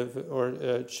to live or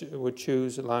would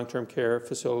choose a long-term care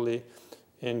facility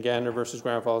in Gander versus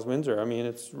Grand Falls-Windsor. I mean,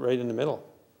 it's right in the middle.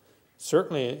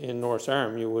 Certainly in Norris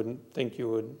Arm, you wouldn't think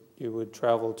you would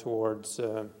travel towards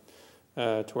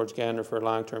Gander for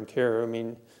long-term care. I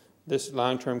mean, this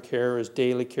long-term care is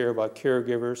daily care by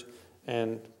caregivers,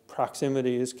 and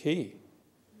proximity is key.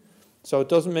 So it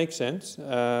doesn't make sense.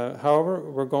 However,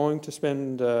 we're going to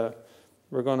spend,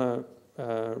 we're going to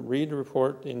read the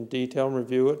report in detail and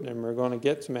review it, and we're going to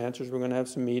get some answers. We're going to have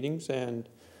some meetings, and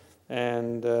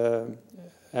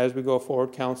as we go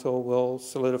forward, council will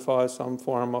solidify some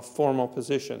form of formal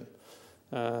position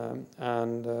on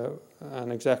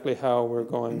exactly how we're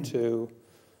going to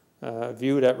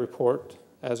view that report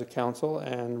as a council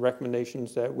and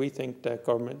recommendations that we think that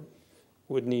government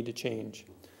would need to change.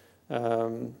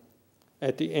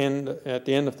 At the end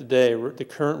of the day, the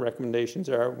current recommendations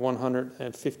are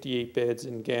 158 beds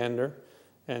in Gander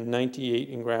and 98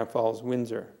 in Grand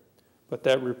Falls-Windsor. But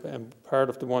that part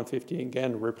of the 158 in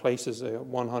Gander replaces a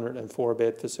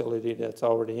 104-bed facility that's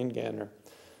already in Gander.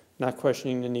 Not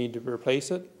questioning the need to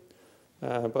replace it,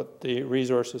 but the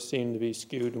resources seem to be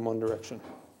skewed in one direction.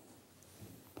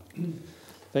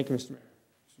 Thank you, Mr. Mayor.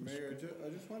 Mr. Mayor, I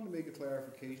just wanted to make a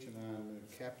clarification on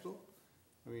capital.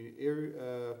 I mean,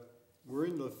 we're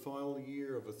in the final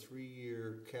year of a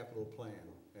 3-year capital plan,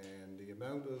 and the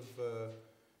amount of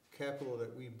capital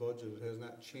that we budgeted has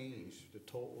not changed, the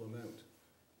total amount.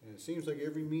 And it seems like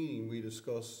every meeting we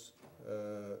discuss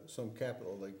some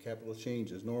capital, like capital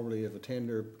changes. Normally if a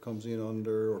tender comes in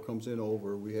under or comes in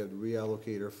over, we have to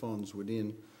reallocate our funds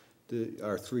within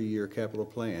our 3-year capital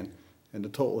plan, and the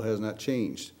total has not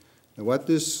changed. And what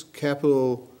this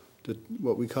capital,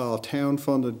 what we call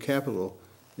town-funded capital,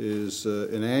 is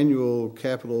an annual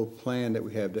capital plan that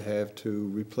we have to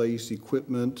replace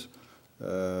equipment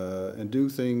and do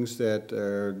things that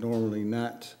are normally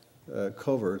not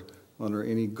covered under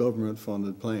any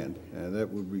government-funded plan. And that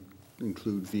would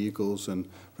include vehicles, and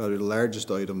probably the largest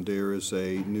item there is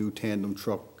a new tandem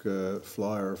truck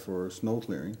flyer for snow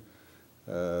clearing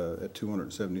at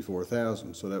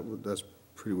 $274,000. So that's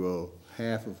pretty well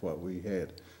half of what we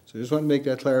had. So I just want to make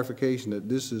that clarification that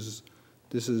this is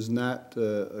not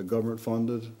a government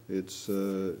funded. It's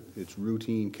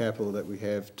routine capital that we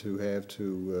have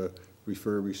to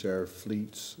refurbish our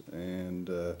fleets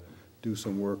and do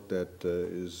some work that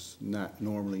is not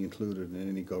normally included in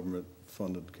any government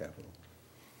funded capital.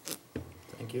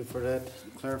 Thank you for that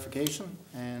clarification.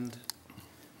 And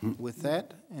with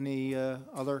that, any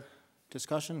other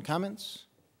discussion, comments?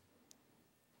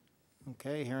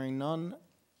 Okay, hearing none.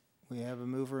 We have a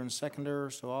mover and seconder,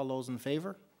 so all those in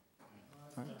favor?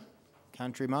 Right.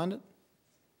 Contrary minded?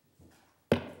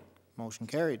 Motion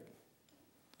carried.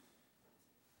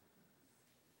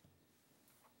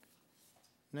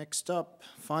 Next up,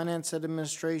 Finance and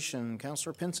Administration,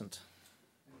 Councillor Pinsent.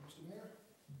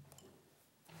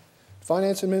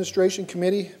 Finance Administration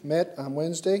Committee met on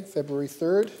Wednesday, February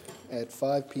 3rd at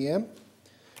 5 p.m.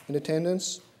 In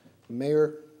attendance,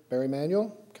 Mayor Barry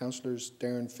Manuel, Councillors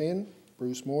Darren Finn,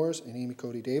 Bruce Moores, and Amy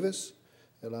Cody Davis,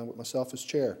 along with myself as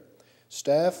chair.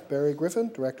 Staff, Barry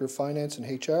Griffin, Director of Finance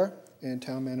and HR, and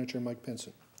Town Manager Mike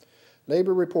Pinson.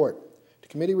 Labor report. The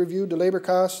committee reviewed the labor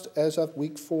cost as of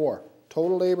week 4.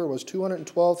 Total labor was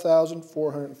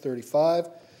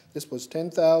 $212,435. This was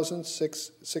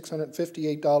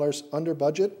 $10,658 under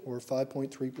budget, or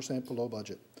 5.3% below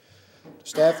budget.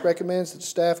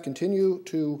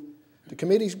 The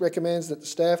committee recommends that the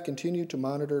staff continue to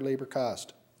monitor labor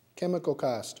cost. Chemical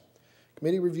cost.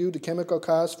 Committee reviewed the chemical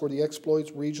cost for the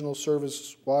Exploits Regional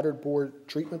Service Water Board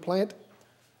Treatment Plant.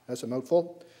 That's a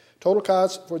mouthful. Total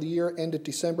cost for the year ended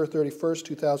December 31st,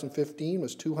 2015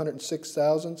 was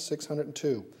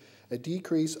 $206,602, a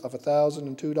decrease of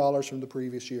 $1,002 from the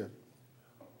previous year.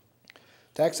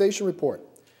 Taxation report.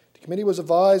 The committee was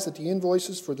advised that the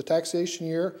invoices for the taxation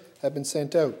year have been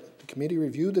sent out. The committee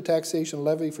reviewed the taxation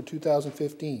levy for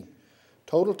 2015.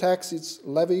 Total taxes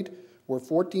levied were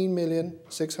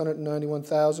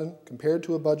 $14,691,000 compared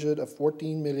to a budget of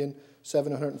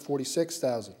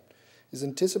 $14,746,000. It is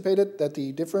anticipated that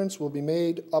the difference will be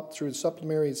made up through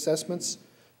supplementary assessments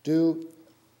due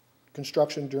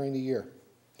construction during the year.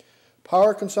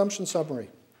 Power consumption summary.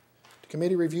 The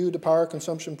committee reviewed the power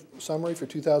consumption summary for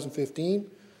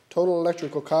 2015. Total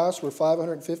electrical costs were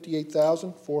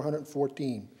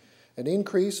 $558,414, an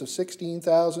increase of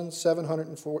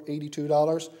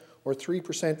 $16,782, or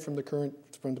 3% from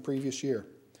the previous year.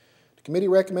 The committee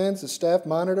recommends that staff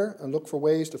monitor and look for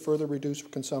ways to further reduce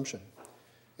consumption.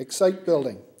 Excite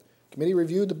building. The committee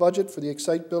reviewed the budget for the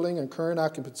Excite building and current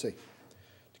occupancy.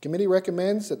 The committee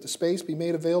recommends that the space be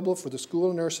made available for the School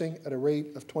of Nursing at a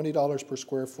rate of $20 per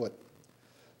square foot.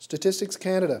 Statistics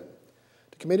Canada.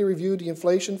 The committee reviewed the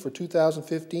inflation for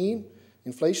 2015.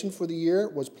 Inflation for the year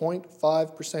was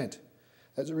 0.5%.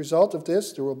 As a result of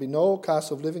this, there will be no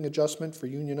cost of living adjustment for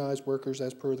unionized workers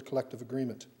as per the collective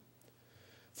agreement.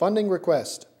 Funding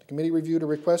request. The committee reviewed a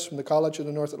request from the College of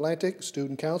the North Atlantic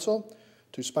Student Council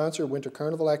to sponsor winter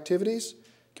carnival activities.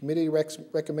 Committee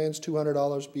recommends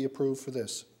 $200 be approved for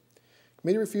this.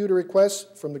 Committee reviewed a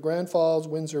request from the Grand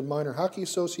Falls-Windsor Minor Hockey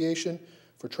Association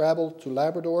for travel to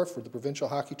Labrador for the provincial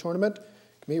hockey tournament.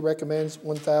 Committee recommends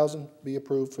 $1,000 be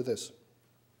approved for this.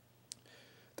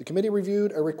 The committee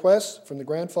reviewed a request from the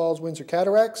Grand Falls-Windsor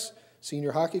Cataracts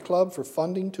Senior Hockey Club for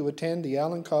funding to attend the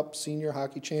Allen Cup Senior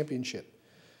Hockey Championship.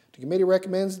 The committee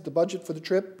recommends that the budget for the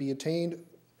trip be attained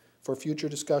for future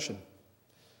discussion.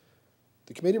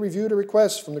 The committee reviewed a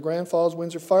request from the Grand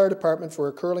Falls-Windsor Fire Department for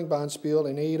a curling bonspiel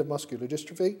in aid of muscular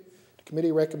dystrophy. The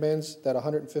committee recommends that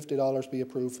 $150 be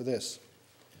approved for this.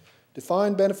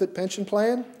 Defined benefit pension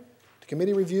plan. The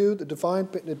committee reviewed the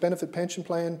defined benefit pension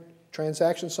plan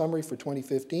transaction summary for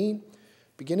 2015.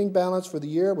 Beginning balance for the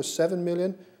year was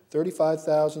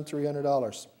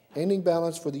 $7,035,300. Ending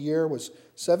balance for the year was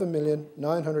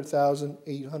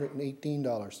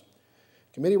 $7,900,818.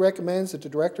 Committee recommends that the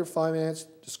Director of Finance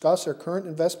discuss our current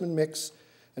investment mix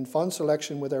and fund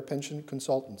selection with our pension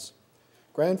consultants.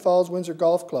 Grand Falls-Windsor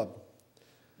Golf Club.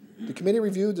 The committee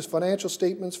reviewed the financial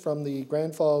statements from the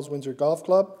Grand Falls-Windsor Golf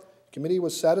Club. The committee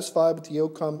was satisfied with the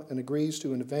outcome and agrees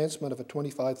to an advancement of a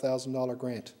 $25,000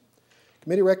 grant. The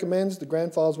committee recommends the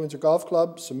Grand Falls-Windsor Golf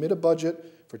Club submit a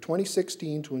budget for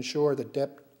 2016 to ensure that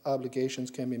debt obligations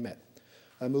can be met.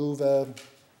 I move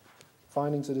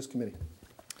findings of this committee.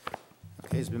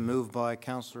 Okay, it's been moved by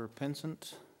Councillor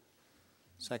Pinsent,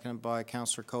 seconded by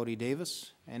Councillor Cody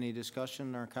Davis. Any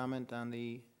discussion or comment on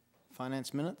the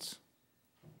finance minutes?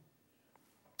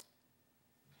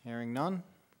 Hearing none.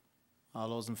 All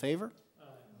those in favor? Aye.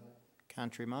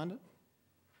 Contrary minded?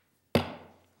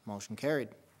 Motion carried.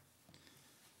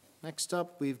 Next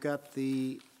up, we've got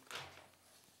the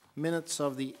minutes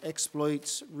of the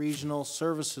Exploits Regional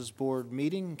Services Board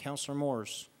meeting. Councillor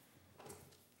Moores.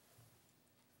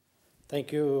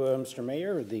 Thank you, Mr.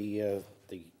 Mayor. The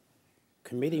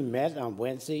committee met on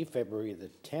Wednesday, February the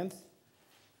 10th,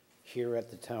 here at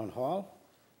the Town Hall.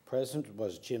 Present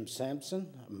was Jim Sampson,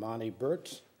 Monty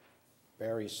Burt,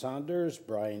 Barry Saunders,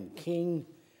 Brian King,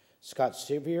 Scott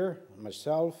Sevier,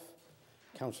 myself,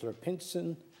 Councillor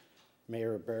Pinson,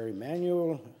 Mayor Barry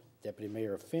Manuel, Deputy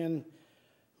Mayor Finn,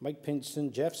 Mike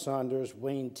Pinson, Jeff Saunders,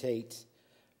 Wayne Tate,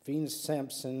 Venus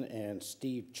Sampson, and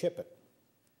Steve Chippett.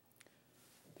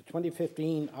 The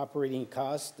 2015 operating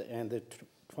cost and the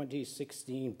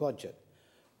 2016 budget.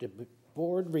 The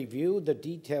board reviewed the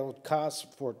detailed costs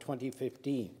for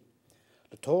 2015.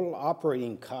 The total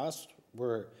operating costs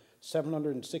were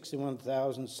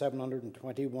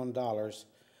 $761,721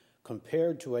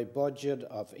 compared to a budget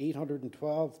of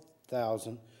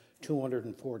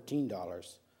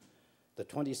 $812,214. The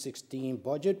 2016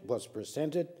 budget was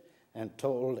presented and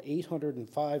totaled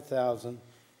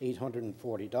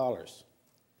 $805,840.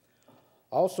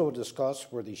 Also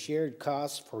discussed were the shared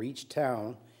costs for each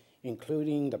town,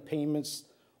 including the payments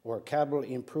or capital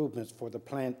improvements for the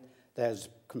plant that has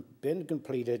been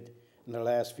completed in the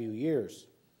last few years.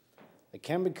 The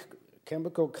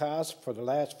chemical costs for the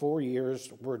last 4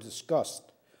 years were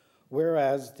discussed.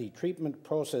 Whereas the treatment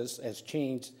process has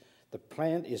changed, the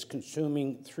plant is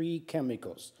consuming 3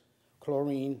 chemicals: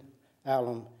 chlorine,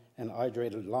 alum, and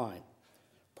hydrated lime.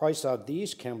 Price of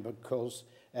these chemicals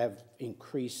have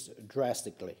increased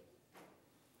drastically.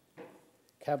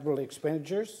 Capital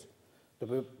expenditures.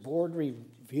 The board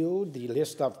reviewed the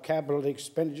list of capital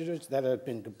expenditures that have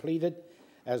been completed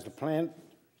at the plant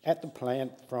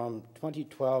from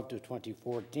 2012 to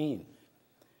 2014.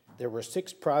 There were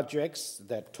 6 projects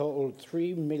that totaled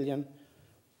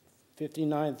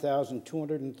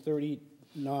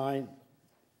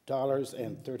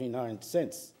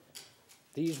 $3,059,239.39.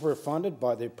 These were funded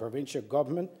by the provincial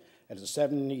government as a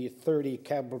 70-30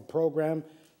 capital program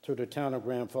through the town of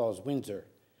Grand Falls-Windsor.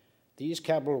 These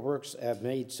capital works have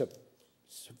made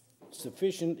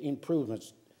sufficient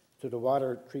improvements to the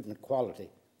water treatment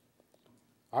quality.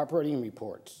 Operating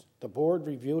reports. The board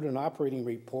reviewed an operating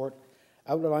report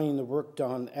outlining the work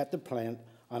done at the plant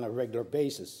on a regular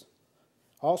basis.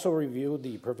 Also reviewed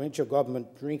the provincial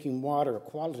government drinking water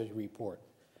quality report.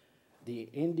 The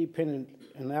independent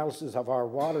analysis of our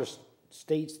water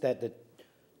states that the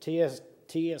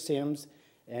TSMs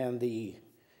and the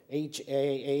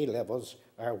HAA levels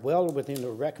are well within the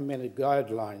recommended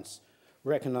guidelines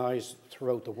recognized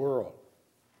throughout the world.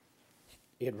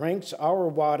 It ranks our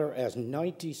water as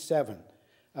 97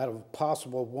 out of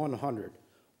possible 100,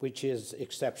 which is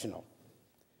exceptional.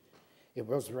 It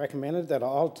was recommended that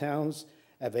all towns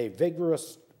have a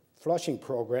vigorous flushing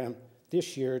program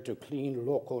this year to clean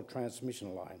local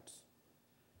transmission lines.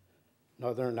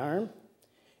 Northern Arm.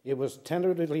 It was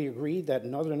tentatively agreed that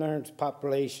Northern Arm's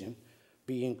population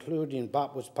be included in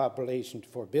Botwood's population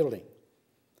for building.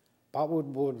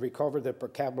 Botwood would recover the per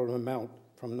capita amount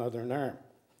from Northern Arm.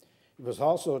 It was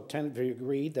also tentatively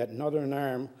agreed that Northern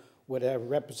Arm would have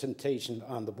representation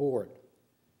on the board.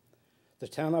 The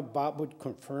town of Botwood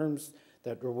confirms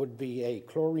that there would be a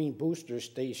chlorine booster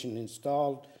station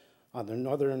installed on the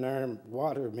Northern Arm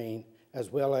water main,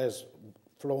 as well as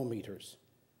flow meters.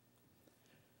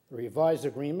 A revised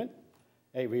agreement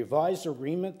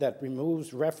that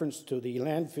removes reference to the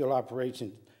landfill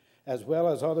operations, as well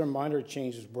as other minor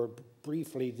changes, were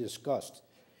briefly discussed.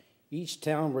 Each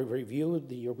town will review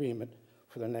the agreement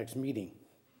for the next meeting.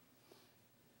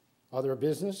 Other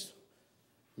business.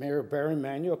 Mayor Barry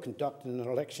Manuel conducted an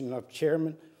election of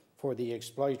chairman for the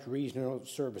Exploit Regional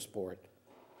Service Board.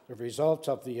 The results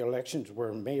of the elections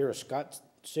were Mayor Scott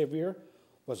Sevier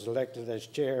was elected as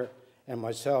chair and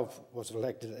myself was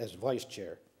elected as vice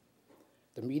chair.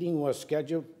 The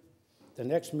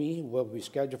next meeting will be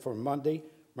scheduled for Monday,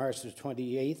 March the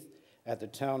 28th at the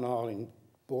Town Hall in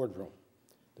Boardroom.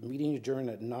 The meeting adjourned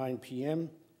at 9 p.m.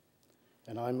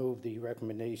 and I move the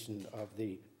recommendation of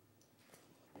the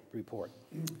report.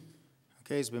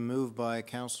 Okay, it's been moved by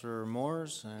Councillor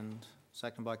Moores and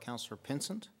seconded by Councillor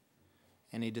Pinsent.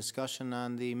 Any discussion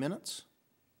on the minutes?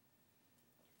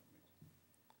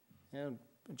 Yeah,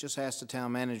 just ask the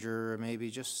town manager, maybe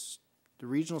just the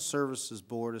Regional Services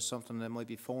Board is something that might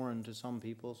be foreign to some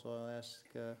people, so I'll ask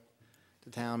the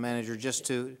town manager just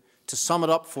to sum it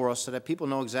up for us so that people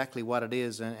know exactly what it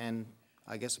is, and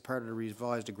I guess a part of the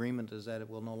revised agreement is that it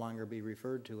will no longer be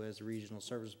referred to as the Regional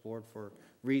Service Board for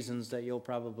reasons that you'll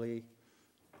probably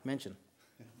mention.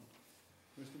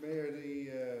 Mr. Mayor,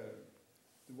 the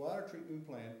water treatment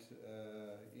plant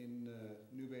in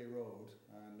New Bay Road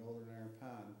on Northern Arm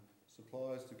Pond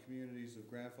supplies the communities of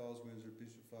Grand Falls-Windsor,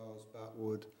 Bishop Falls,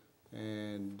 Botwood,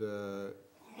 and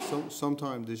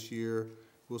sometime this year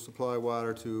we'll supply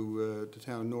water to the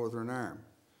town Northern Arm.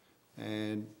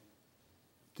 And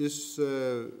this,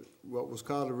 what was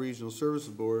called a Regional Services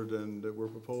Board, and we're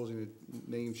proposing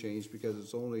a name change because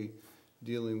it's only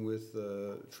dealing with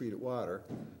treated water.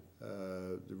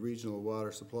 The Regional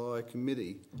Water Supply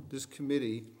Committee. This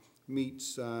committee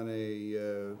meets on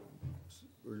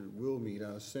or will meet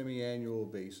on a semi-annual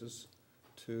basis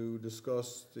to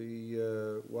discuss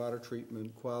the water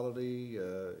treatment quality,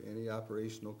 any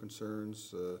operational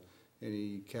concerns,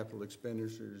 any capital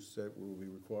expenditures that will be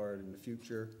required in the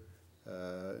future,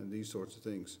 and these sorts of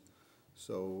things.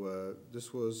 So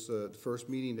this was the first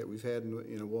meeting that we've had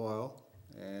in a while.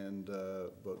 And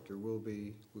but we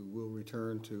will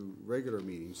return to regular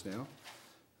meetings now.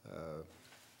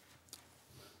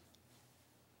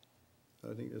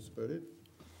 I think that's about it.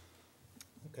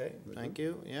 Okay, thank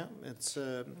you. Yeah, it's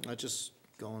I just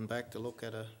going back to look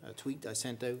at a tweet I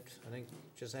sent out, I think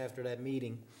just after that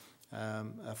meeting,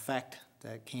 a fact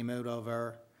that came out of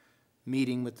our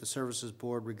meeting with the Services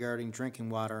Board regarding drinking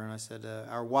water, and I said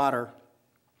our water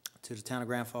to the town of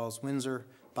Grand Falls-Windsor,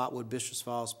 Botwood, Bishops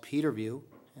Falls, Peterview,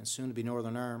 and soon to be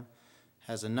Northern Arm,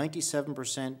 has a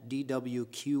 97%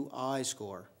 DWQI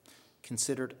score,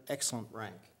 considered excellent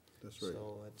rank. That's right.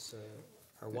 So it's,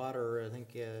 our water, I think,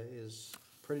 is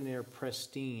pretty near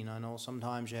pristine. I know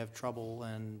sometimes you have trouble,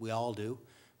 and we all do,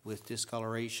 with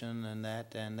discoloration and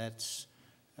that's,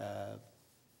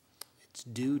 it's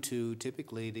due to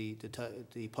typically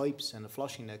the pipes and the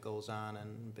flushing that goes on,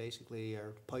 and basically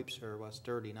our pipes are what's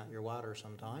dirty, not your water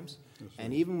sometimes.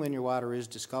 And even when your water is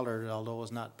discolored, although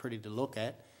it's not pretty to look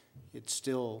at, it's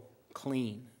still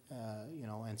clean, you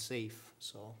know, and safe.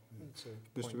 So it's a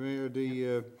Mr. point.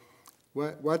 Mayor,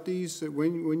 what these,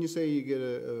 when you say you get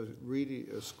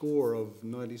a score of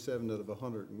 97 out of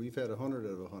 100, and we've had 100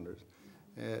 out of 100,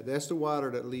 that's the water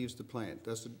that leaves the plant.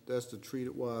 That's the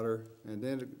treated water, and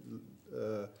then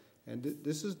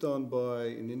this is done by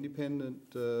an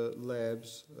independent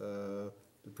labs. The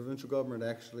provincial government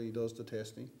actually does the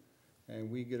testing, and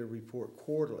we get a report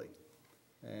quarterly.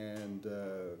 And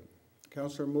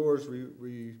Councillor Moore's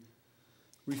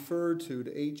referred to the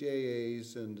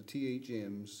HAAs and the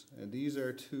THMs, and these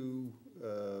are two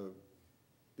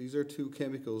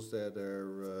chemicals that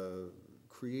are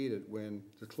created when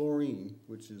the chlorine,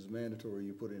 which is mandatory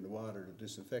you put in the water to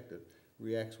disinfect it,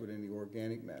 reacts with any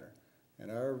organic matter. And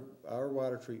our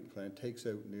water treatment plant takes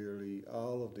out nearly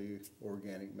all of the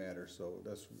organic matter, so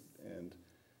and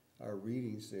our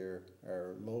readings there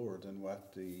are lower than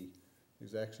what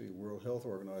is actually World Health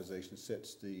Organization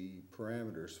sets the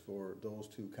parameters for those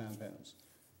two compounds.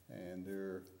 And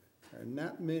there are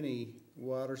not many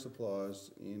water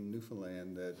supplies in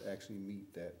Newfoundland that actually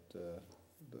meet that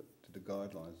the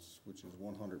guidelines, which is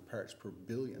 100 parts per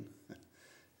billion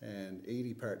and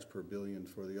 80 parts per billion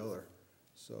for the other.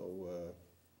 So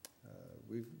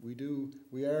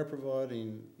we are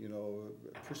providing, you know,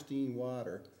 pristine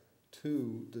water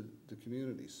to the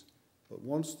communities. But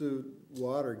once the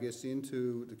water gets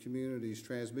into the community's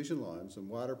transmission lines and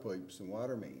water pipes and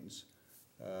water mains,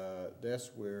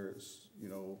 that's where, you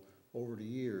know, over the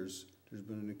years there's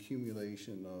been an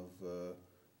accumulation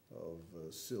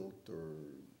of silt, or,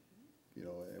 you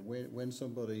know, and when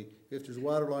somebody, if there's a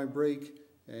water line break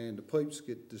and the pipes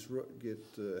get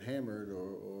hammered,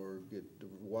 or get the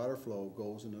water flow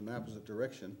goes in an opposite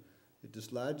direction, it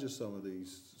dislodges some of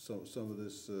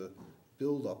this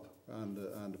buildup on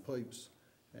the pipes,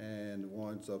 and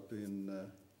winds up in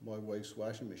my wife's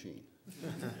washing machine.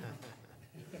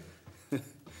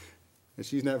 And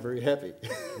she's not very happy.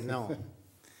 No.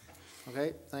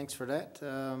 Okay, thanks for that.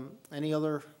 Any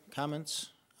other comments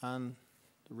on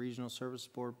the Regional Service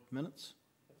Board minutes?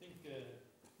 I think,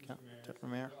 Mr.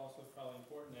 Mayor? It's also probably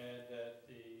important to add that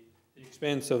the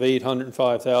expense of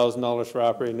 $805,000 for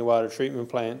operating the water treatment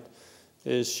plant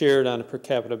is shared on a per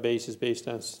capita basis based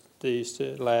on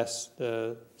the last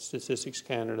Statistics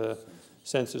Canada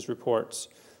census reports.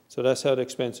 So that's how the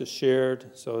expense is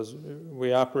shared. So as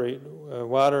we operate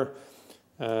water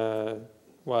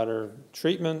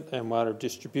treatment and water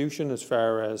distribution, as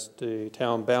far as the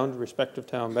respective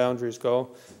town boundaries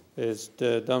go, is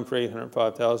done for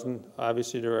 $805,000.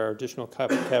 Obviously, there are additional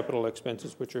capital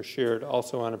expenses which are shared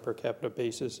also on a per capita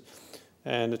basis.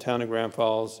 And the town of Grand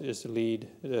Falls is the lead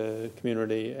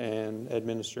community and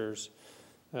administers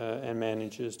and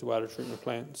manages the water treatment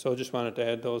plant. So I just wanted to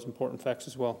add those important facts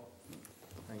as well.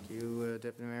 Thank you,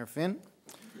 Deputy Mayor Finn.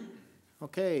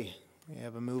 Okay, we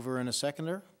have a mover and a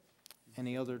seconder.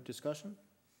 Any other discussion?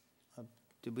 I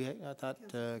thought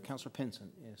Councillor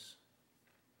Pinson, yes.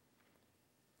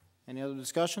 Any other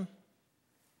discussion?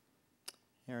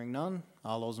 Hearing none.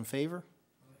 All those in favor?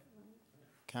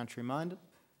 Contrary minded?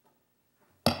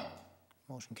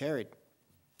 Motion carried.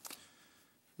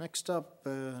 Next up,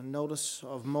 notice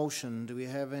of motion. Do we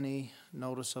have any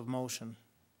notice of motion?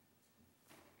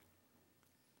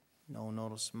 No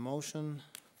notice of motion.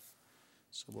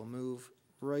 So we'll move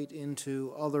right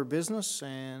into other business,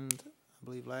 and I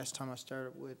believe last time I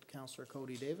started with Councillor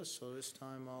Cody Davis, so this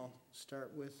time I'll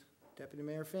start with Deputy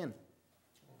Mayor Finn.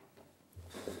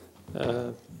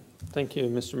 Thank you,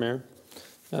 Mr. Mayor.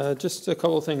 Just a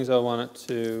couple of things I wanted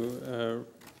to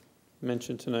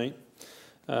mention tonight.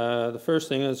 The first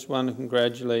thing is I want to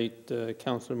congratulate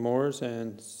Councillor Moores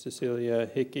and Cecilia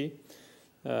Hickey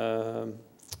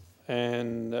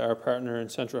and our partner in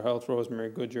Central Health, Rosemary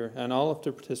Goodyear, and all of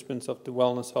the participants of the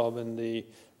Wellness Hub and the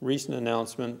recent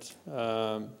announcement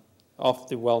of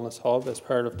the Wellness Hub as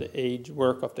part of the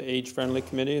work of the Age Friendly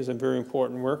Committee is a very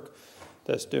important work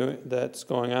that's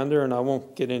going on there, and I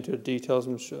won't get into the details.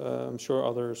 I'm sure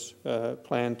others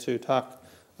plan to talk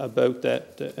about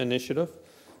that initiative.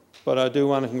 But I do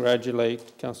want to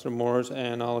congratulate Councillor Moores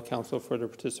and all the council for their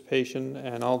participation,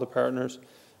 and all the partners.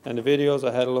 And the videos,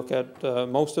 I had a look at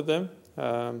most of them.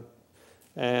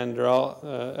 and they're all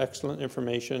excellent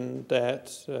information that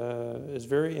is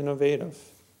very innovative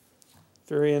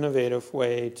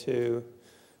way to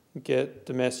get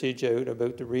the message out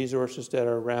about the resources that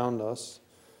are around us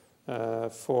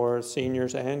for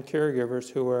seniors and caregivers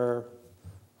who are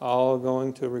all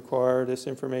going to require this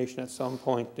information at some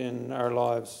point in our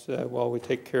lives while we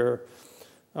take care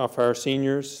of our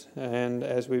seniors and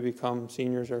as we become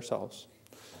seniors ourselves.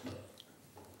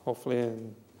 Hopefully,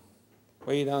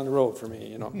 way down the road for me,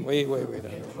 you know, way down the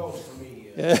road. Close for me.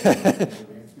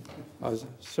 I was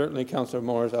certainly, Councillor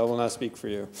Moores, I will not speak for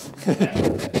you.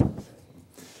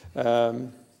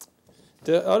 The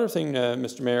other thing,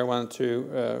 Mr. Mayor, I wanted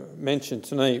to mention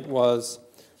tonight was,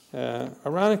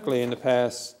 ironically, in the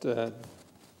past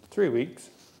 3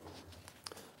 weeks,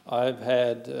 I've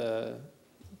had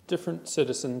different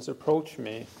citizens approach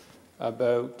me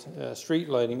about street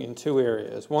lighting in 2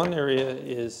 areas. One area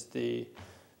is the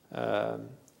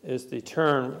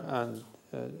turn on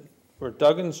where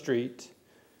Duggan Street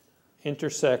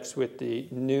intersects with the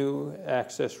new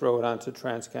access road onto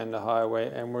Trans-Canada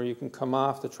Highway, and where you can come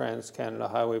off the Trans-Canada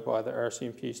Highway by the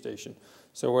RCMP station.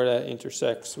 So where that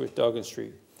intersects with Duggan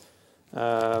Street.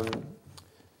 And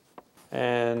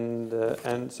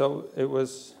so it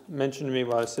was mentioned to me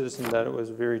by a citizen that it was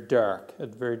a very dark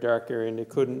area, and they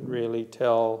couldn't really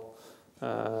tell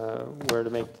where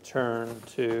to make the turn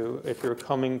to. If you're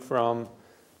coming from,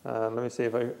 let me see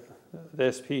if the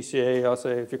SPCA, I'll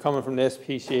say if you're coming from the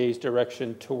SPCA's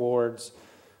direction towards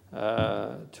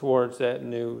that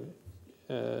new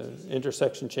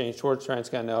intersection change towards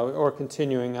Trans-Canada, or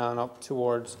continuing on up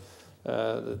towards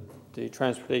the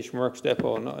Transportation Works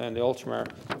Depot and the Ultramar.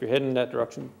 If you're heading in that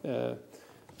direction, a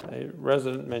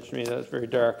resident mentioned to me that it's very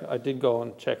dark. I did go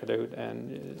and check it out,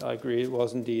 and I agree it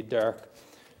was indeed dark.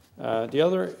 The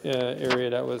other area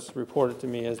that was reported to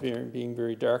me as being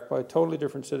very dark by a totally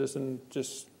different citizen,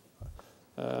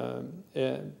 I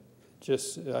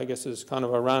guess it's kind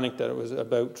of ironic that it was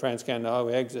about Trans-Canada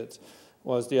Highway exits,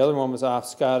 was the other one was off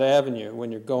Scott Avenue.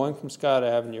 When you're going from Scott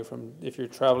Avenue, if you're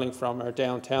traveling from our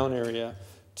downtown area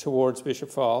towards Bishop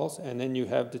Falls, and then you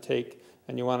have to take,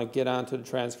 and you want to get onto the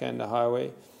Trans-Canada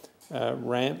Highway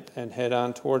ramp and head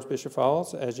on towards Bishop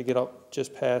Falls as you get up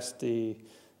just past the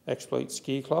Exploit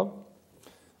Ski Club.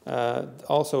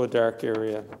 Also a dark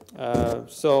area.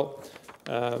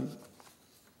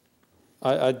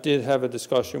 I did have a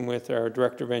discussion with our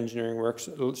Director of Engineering Works.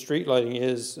 Street lighting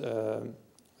is,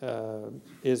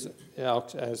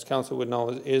 as Council would know,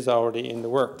 is already in the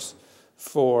works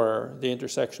for the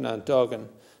intersection on Duggan.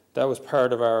 That was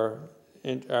part of our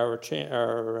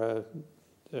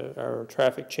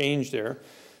traffic change there.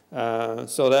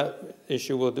 So that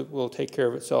issue will take care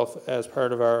of itself as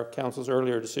part of our Council's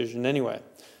earlier decision anyway.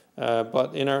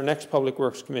 But in our next Public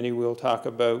Works Committee, we'll talk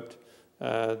about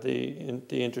the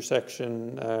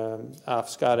intersection off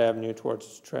Scott Avenue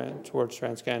towards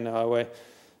Trans-Canada Highway,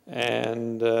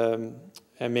 and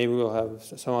maybe we'll have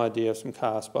some idea of some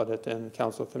cost, but then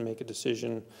Council can make a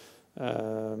decision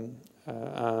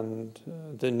on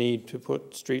the need to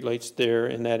put streetlights there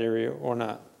in that area or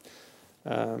not.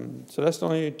 So that's the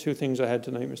only 2 things I had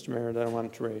tonight, Mr. Mayor, that I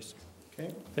wanted to raise.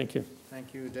 Okay. Thank you.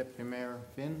 Thank you, Deputy Mayor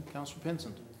Finn. Councillor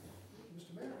Pinsent.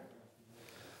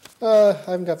 I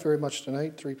haven't got very much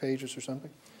tonight, 3 pages or something.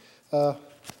 What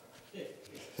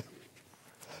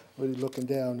are you looking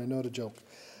down? I know the joke.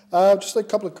 Just like a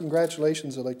couple of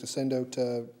congratulations I'd like to send out.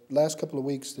 Last couple of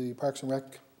weeks, the Parks and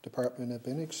Rec Department have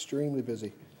been extremely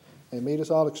busy. They made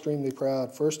us all extremely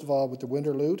proud. First of all, with the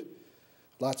winterlude,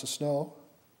 lots of snow.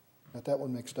 Got that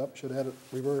one mixed up. Should have had it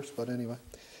reversed, but anyway.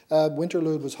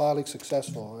 Winterlude was highly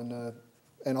successful.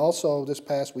 And also this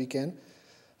past weekend,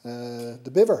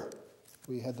 the Biver.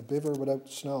 We had the Biver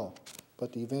without snow,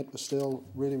 but the event was still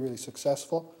really, really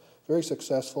successful. Very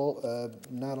successful,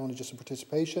 not only just in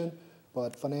participation,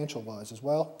 but financial-wise as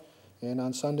well. And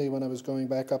on Sunday, when I was going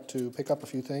back up to pick up a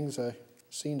few things, I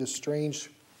seen this strange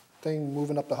thing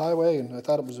moving up the highway, and I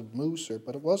thought it was a moose,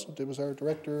 but it wasn't. It was our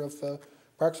director of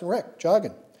Parks and Rec,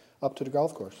 jogging up to the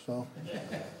golf course. So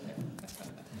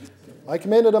I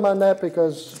commended him on that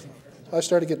because I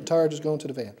started getting tired just going to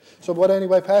the van. So, but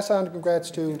anyway, pass on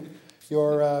congrats to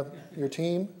your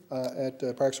team at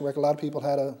Parks and Rec. A lot of people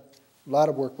had a lot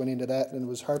of work went into that, and it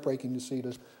was heartbreaking to see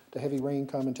the heavy rain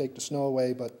come and take the snow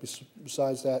away. But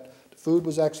besides that, the food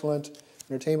was excellent,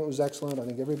 entertainment was excellent. I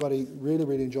think everybody really,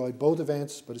 really enjoyed both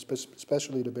events, but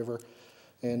especially the Biver.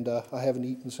 And I haven't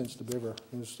eaten since the Biver.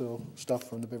 There's still stuff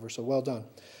from the Biver, so well done.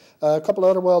 A couple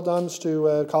other well dones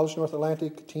to College North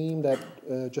Atlantic team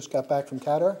that just got back from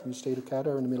Qatar, in the state of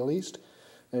Qatar in the Middle East,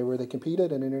 where they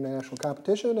competed in international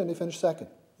competition, and they finished second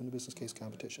in the business case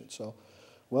competition. So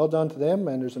well done to them.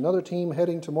 And there's another team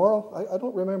heading tomorrow. I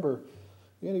don't remember.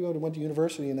 Went to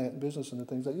university and that, and business and the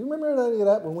things like. You remember any of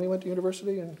that when we went to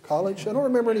university and college? I don't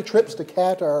remember any trips to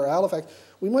Cat or Halifax.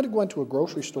 We might have gone to a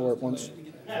grocery store at once.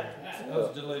 I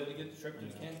was delighted to get the trip to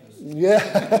the campus.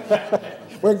 Yeah,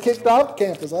 we're kicked off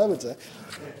campus, I would say.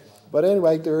 But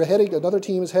anyway, another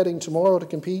team is heading tomorrow to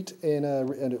compete in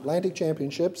Atlantic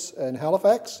Championships in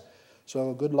Halifax.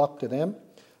 So good luck to them.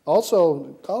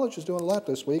 Also, college is doing a lot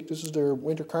this week. This is their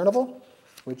winter carnival,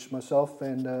 which myself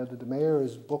and the mayor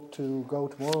is booked to go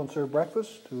tomorrow and serve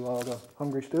breakfast to all the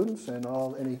hungry students, and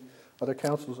any other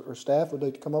councils or staff would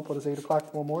like to come up with us 8 o'clock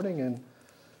tomorrow morning and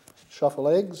shuffle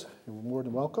eggs. You're more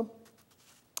than welcome.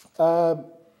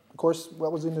 Of course,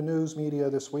 what was in the news media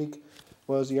this week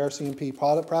was the RCMP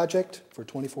pilot project for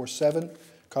 24/7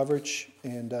 coverage,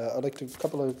 and I'd like to a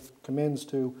couple of commends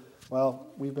to. Well,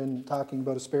 we've been talking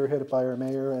about it spearheaded by our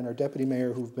mayor and our deputy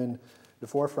mayor, who've been the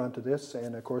forefront of this,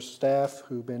 and of course staff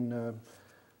who've been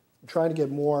trying to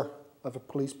get more of a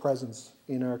police presence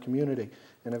in our community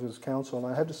and of his council. And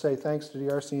I have to say thanks to the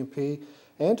RCMP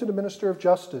and to the Minister of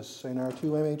Justice and our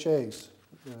 2 MHAs,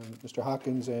 Mr.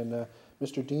 Hawkins and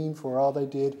Mr. Dean, for all they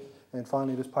did. And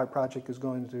finally, this project is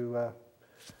going to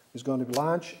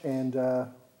launch, and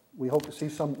we hope to see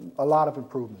a lot of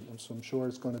improvement. And so I'm sure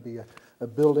it's going to be a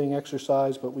building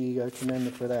exercise, but we commend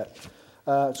them for that.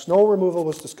 Snow removal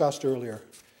was discussed earlier,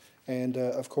 and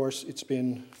of course it's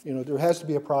been, there has to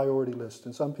be a priority list,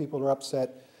 and some people are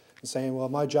upset and saying, well,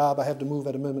 my job, I have to move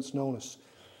at a minute's notice.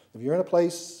 If you're in a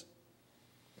place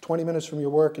 20 minutes from your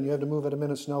work and you have to move at a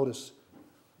minute's notice,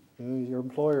 your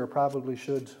employer probably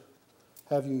should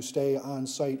have you stay on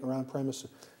site or on premises.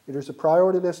 There's a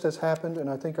priority list that's happened, and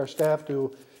I think our staff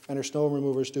do, and our snow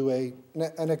removers do an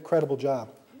incredible job.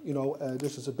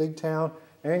 This is a big town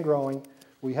and growing.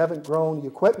 We haven't grown the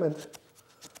equipment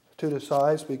to the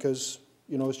size because,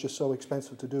 it's just so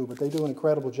expensive to do, but they do an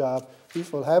incredible job.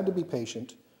 People have to be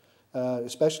patient,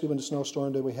 especially when the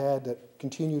snowstorm that we had that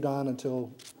continued on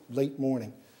until late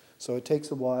morning. So it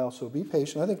takes a while, so be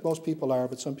patient. I think most people are,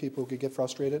 but some people could get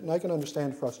frustrated, and I can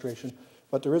understand frustration,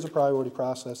 but there is a priority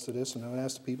process to this, and I would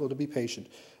ask the people to be patient.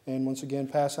 And once again,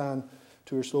 pass on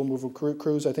to our slow mover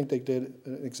crews. I think they did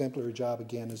an exemplary job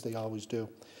again, as they always do.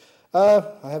 I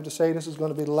have to say this is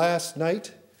going to be the last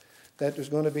night that there's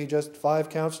going to be just 5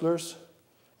 councillors,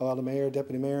 the mayor,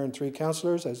 deputy mayor, and 3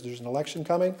 councillors, as there's an election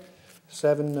coming.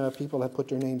 7 people have put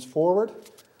their names forward.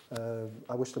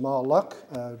 I wish them all luck,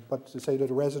 but to say to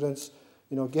the residents,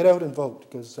 get out and vote,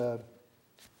 because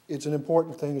it's an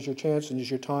important thing. It's your chance and it's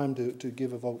your time to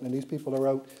give a vote. And these people are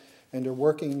out and they're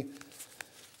working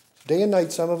day and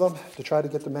night, some of them, to try to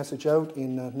get the message out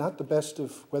in not the best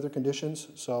of weather conditions.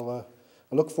 So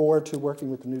I look forward to working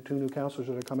with the 2 new councillors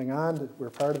that are coming on. We're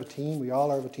part of a team. We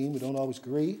all are of a team. We don't always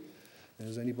agree.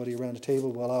 As anybody around the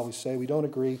table will always say, we don't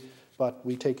agree, but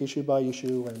we take issue by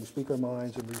issue and we speak our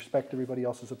minds and we respect everybody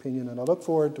else's opinion. And I look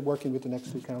forward to working with the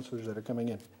next 2 councillors that are coming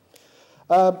in.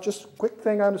 Just a quick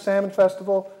thing on the Salmon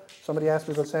Festival. Somebody asked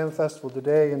me about Salmon Festival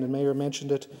today, and the mayor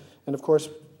mentioned it. And of course,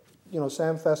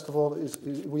 Salmon Festival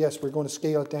yes, we're going to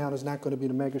scale it down. It's not going to be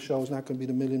the mega show. It's not going to be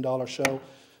the $1 million show.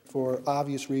 For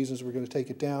obvious reasons, we're going to take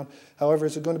it down. However,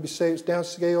 is it going to be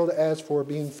downscaled as for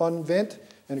being a fun event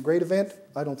and a great event?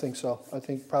 I don't think so. I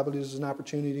think probably this is an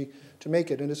opportunity to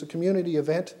make it. And it's a community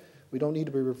event. We don't need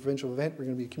to be a provincial event. We're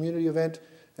going to be a community event.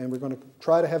 And we're going to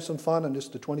try to have some fun on this,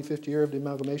 the 25th year of the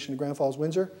amalgamation of Grand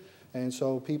Falls-Windsor. And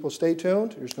so people stay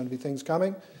tuned. There's going to be things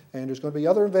coming. And there's going to be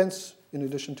other events in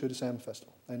addition to the Salmon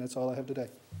Festival. And that's all I have today.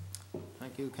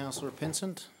 Thank you, Councillor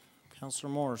Pinsent.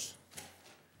 Councillor Moores.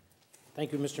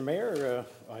 Thank you, Mr. Mayor.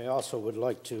 I also would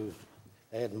like to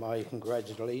add my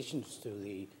congratulations to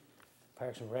the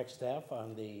Parks and Rec staff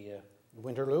on the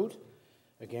winter loot.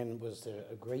 Again, it was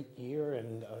a great year,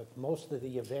 and most of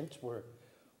the events were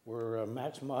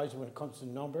maximized when it comes to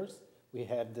numbers. We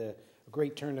had a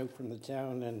great turnout from the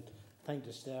town, and thank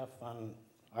the staff on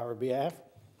our behalf.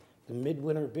 The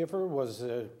Midwinter Biffer was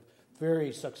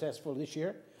very successful this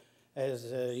year. As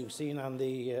you've seen on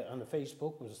the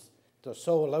Facebook, the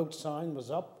sold out sign was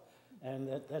up,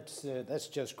 and that's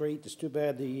just great. It's too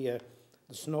bad the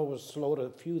snow has slowed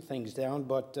a few things down,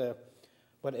 but the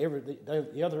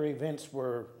other events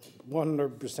were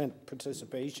 100%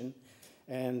 participation,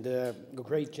 and a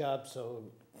great job. So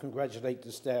congratulate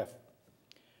the staff.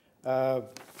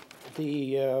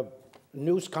 The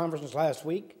news conference last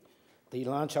week, the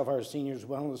launch of our Seniors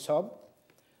Wellness Hub.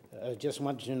 Just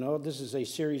wanted you to know this is a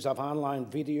series of online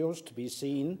videos to be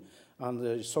seen on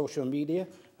the social media,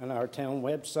 on our town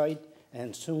website,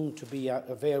 and soon to be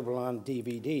available on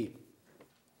DVD.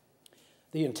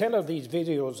 The intent of these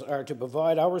videos are to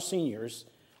provide our seniors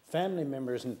family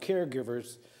members, and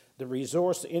caregivers the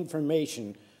resource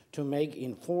information to make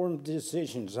informed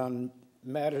decisions on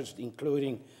matters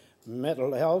including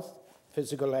mental health,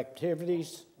 physical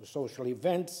activities, social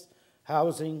events,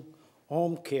 housing,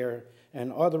 home care,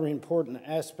 and other important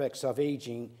aspects of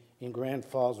aging in Grand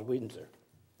Falls-Windsor.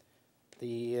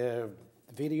 The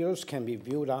videos can be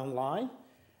viewed online,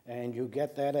 and you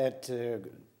get that at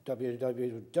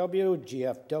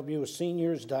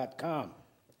www.gfwseniors.com.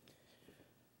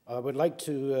 I would like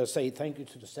to say thank you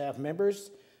to the staff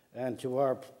members and to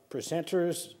our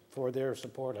presenters for their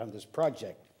support on this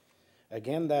project.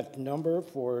 Again, that number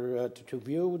for to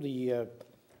view the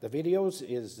videos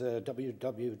is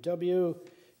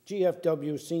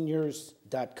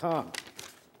www.gfwseniors.com.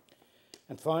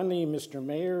 And finally, Mr.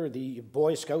 Mayor, the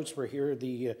Boy Scouts were here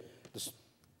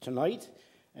tonight,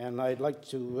 and I'd like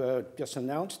to just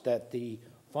announce that the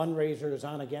fundraiser is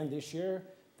on again this year.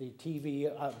 The TV,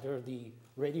 the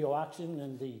radio auction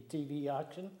and the TV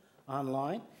auction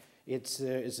online. It's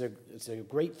a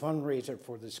great fundraiser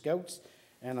for the Scouts,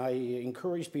 and I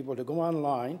encourage people to go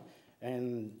online,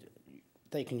 and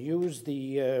they can use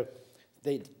they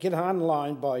get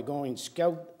online by going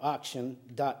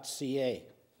scoutauction.ca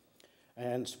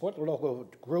and support the local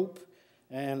group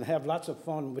and have lots of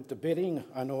fun with the bidding.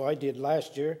 I know I did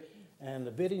last year, and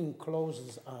the bidding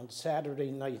closes on Saturday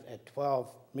night at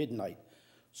 12 midnight.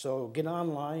 So get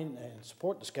online and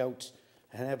support the Scouts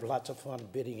and have lots of fun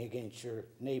bidding against your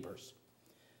neighbors.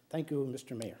 Thank you,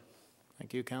 Mr. Mayor.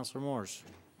 Thank you, Councillor Moores.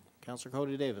 Councillor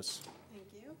Cody Davis. Thank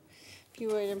you. A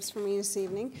few items for me this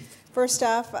evening. First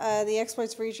off, the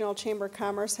Exploits Regional Chamber of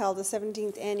Commerce held the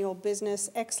 17th Annual Business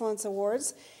Excellence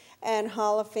Awards and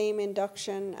Hall of Fame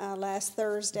induction last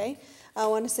Thursday. I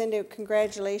want to send out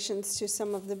congratulations to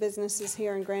some of the businesses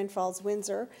here in Grand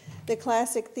Falls-Windsor. The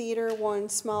Classic Theatre won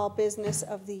Small Business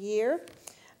of the Year.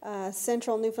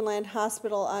 Central Newfoundland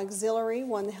Hospital Auxiliary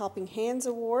won the Helping Hands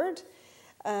Award.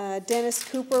 Dennis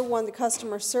Cooper won the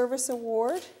Customer Service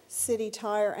Award. City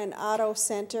Tire and Auto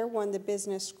Center won the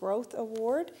Business Growth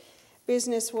Award.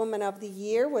 Businesswoman of the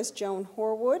Year was Joan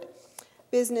Horwood.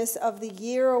 Business of the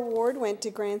Year award went to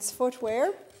Grant's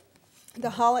Footwear. The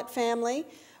Hollett family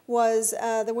was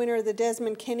the winner of the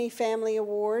Desmond Kenny Family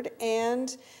Award,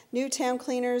 and Newtown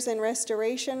Cleaners and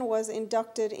Restoration was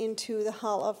inducted into the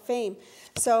Hall of Fame.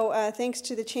 So thanks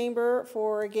to the Chamber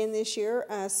for, again this year,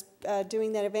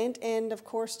 doing that event, and of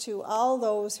course to all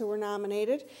those who were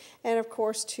nominated, and of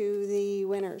course to the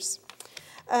winners.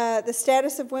 The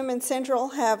Status of Women Central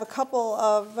have a couple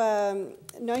of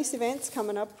nice events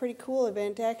coming up, pretty cool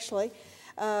event actually.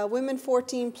 Women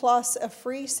 14 Plus, a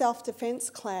free self-defense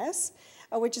class,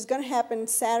 which is going to happen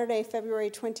Saturday, February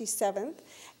 27th.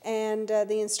 And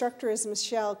the instructor is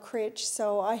Michelle Critch,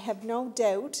 so I have no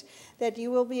doubt that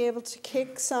you will be able to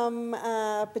kick some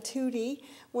patootie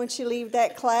once you leave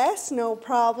that class, no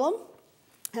problem.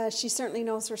 She certainly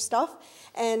knows her stuff.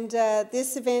 And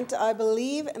this event, I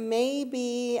believe, may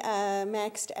be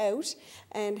maxed out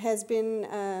and has been,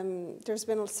 there's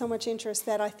been so much interest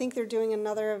that I think they're doing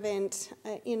another event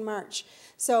in March.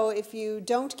 So if you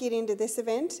don't get into this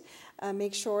event,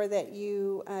 make sure that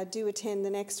you do attend the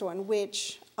next one,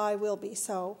 which I will be,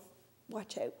 so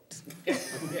watch out.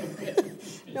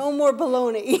 No more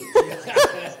baloney.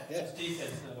 That's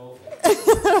defense, not offense.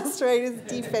 That's right, it's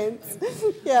defense.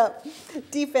 Yeah,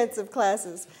 defensive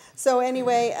classes. So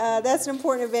anyway, that's an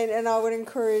important event, and I would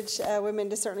encourage women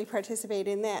to certainly participate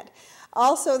in that.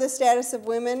 Also, the Status of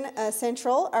Women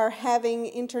Central are having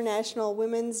International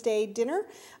Women's Day dinner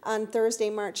on Thursday,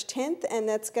 March 10th, and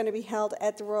that's going to be held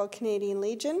at the Royal Canadian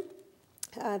Legion.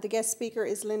 The guest speaker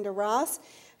is Linda Ross,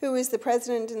 who is the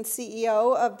President and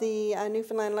CEO of the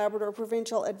Newfoundland Labrador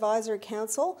Provincial Advisory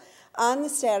Council on the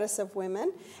Status of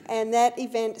Women, and that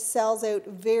event sells out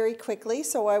very quickly,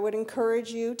 so I would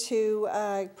encourage you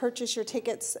to purchase your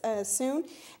tickets soon,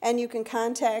 and you can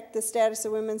contact the Status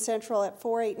of Women Central at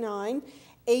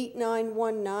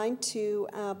 489-8919 to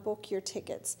book your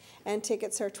tickets, and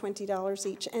tickets are $20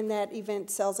 each, and that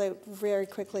event sells out very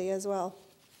quickly as well.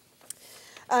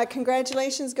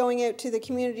 Congratulations going out to the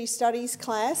Community Studies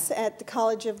class at the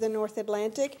College of the North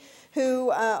Atlantic, who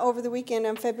over the weekend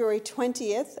on February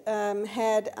 20th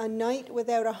had a night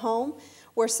without a home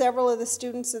where several of the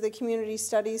students of the Community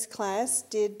Studies class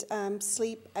did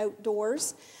sleep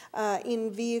outdoors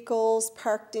in vehicles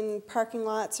parked in parking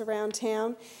lots around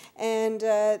town, and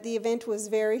the event was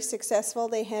very successful.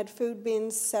 They had food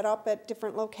bins set up at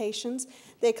different locations.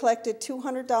 They collected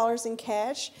 $200 in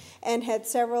cash and had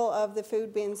several of the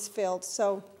food bins filled.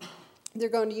 So they're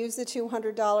going to use the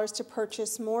 $200 to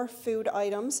purchase more food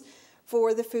items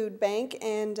for the food bank,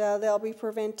 and they'll be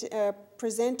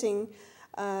presenting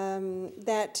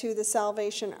that to the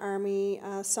Salvation Army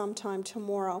sometime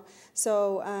tomorrow.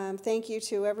 So thank you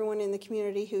to everyone in the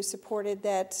community who supported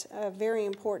that very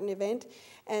important event,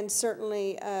 and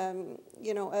certainly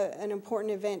you know, an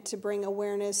important event to bring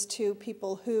awareness to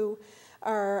people who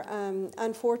are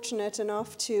unfortunate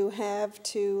enough to have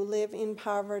to live in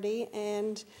poverty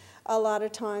and a lot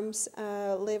of times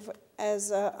live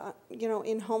as you know,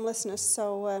 in homelessness.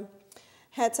 So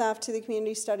hats off to the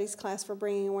community studies class for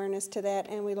bringing awareness to that,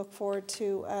 and we look forward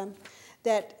to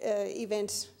that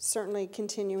event certainly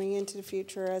continuing into the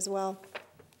future as well.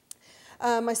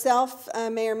 Myself,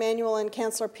 Mayor Manuel, and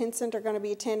Councillor Pinsent are going to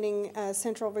be attending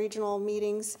Central Regional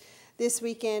meetings this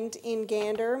weekend in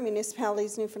Gander,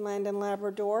 municipalities Newfoundland and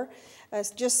Labrador.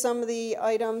 Just some of the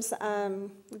items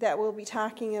that we'll be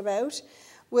talking about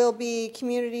will be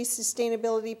community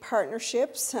sustainability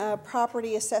partnerships,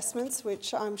 property assessments,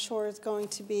 which I'm sure is going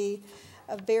to be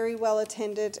a very well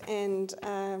attended and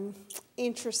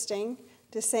interesting,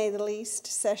 to say the least,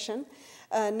 session.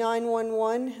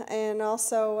 911 and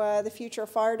also the future of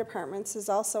fire departments is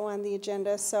also on the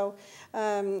agenda. So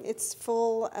it's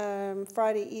full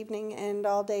Friday evening and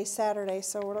all day Saturday.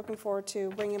 So we're looking forward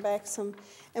to bringing back some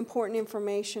important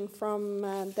information from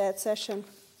that session.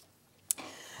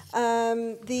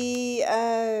 We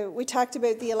talked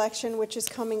about the election, which is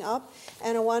coming up,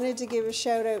 and I wanted to give a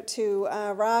shout out to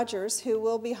Rogers, who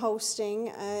will be hosting,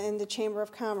 in the Chamber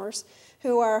of Commerce,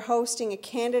 who are hosting a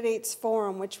candidates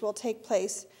forum, which will take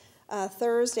place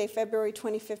Thursday, February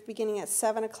 25th, beginning at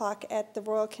 7 o'clock at the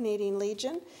Royal Canadian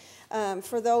Legion.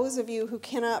 For those of you who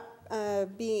cannot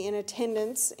be in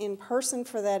attendance in person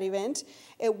for that event,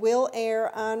 it will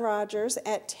air on Rogers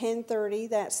at 10:30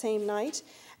 that same night,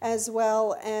 as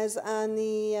well as on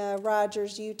the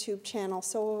Rogers YouTube channel.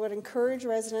 So we would encourage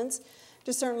residents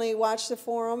to certainly watch the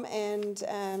forum and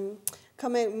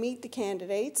come out and meet the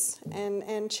candidates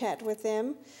and chat with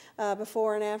them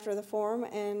before and after the forum,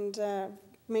 and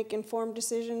make informed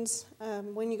decisions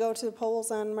when you go to the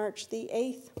polls on March the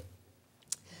 8th.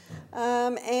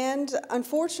 And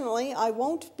unfortunately, I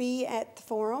won't be at the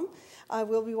forum. I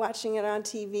will be watching it on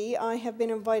TV. I have been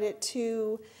invited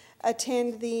to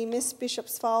attend the Miss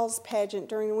Bishop's Falls pageant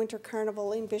during the Winter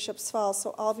Carnival in Bishop's Falls,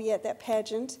 so I'll be at that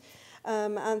pageant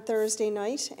on Thursday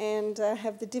night, and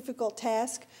have the difficult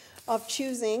task of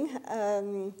choosing,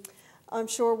 I'm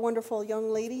sure, a wonderful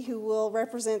young lady who will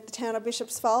represent the town of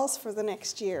Bishop's Falls for the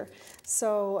next year.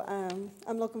 So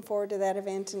I'm looking forward to that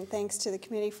event, and thanks to the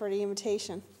committee for the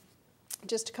invitation.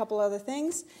 Just a couple other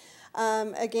things.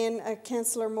 Again,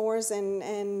 Councillor Moores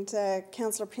and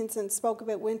Councillor Pinsent spoke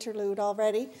about Winterlude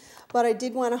already, but I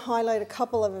did want to highlight a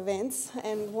couple of events,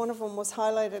 and one of them was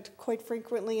highlighted quite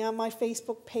frequently on my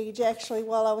Facebook page actually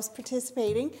while I was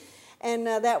participating, and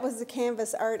that was the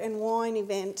Canvas Art and Wine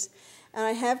event. And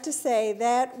I have to say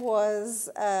that was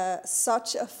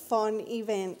such a fun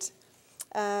event.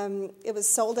 It was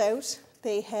sold out.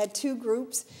 They had two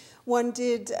groups. One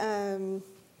did...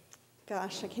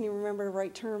 gosh, I can't even remember the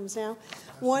right terms now.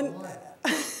 One,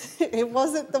 it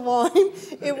wasn't the wine,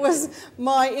 it was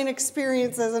my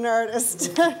inexperience as an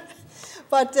artist.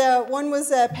 But one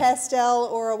was a pastel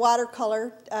or a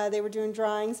watercolor, they were doing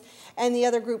drawings, and the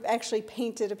other group actually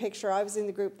painted a picture. I was in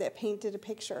the group that painted a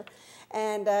picture,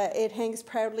 and it hangs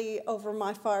proudly over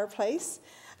my fireplace.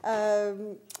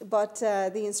 But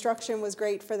the instruction was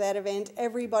great for that event.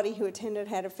 Everybody who attended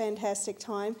had a fantastic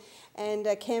time, and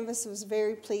Canvas was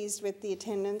very pleased with the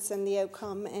attendance and the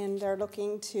outcome, and are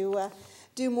looking to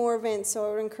do more events. So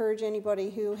I would encourage anybody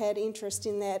who had interest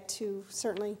in that to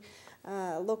certainly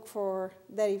look for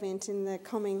that event in the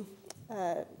coming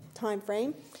time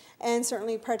frame, and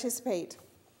certainly participate.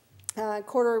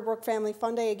 Corduroy Brook Family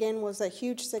Fun Day again was a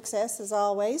huge success as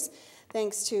always.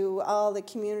 Thanks to all the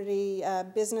community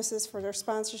businesses for their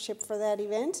sponsorship for that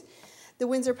event. The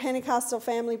Windsor Pentecostal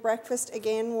Family Breakfast,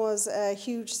 again, was a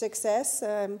huge success.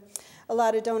 A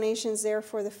lot of donations there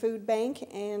for the food bank,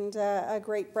 and a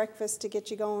great breakfast to get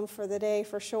you going for the day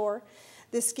for sure.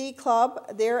 The Ski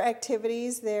Club, their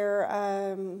activities, their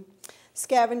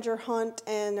scavenger hunt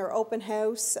and their open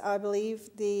house, I believe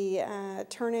the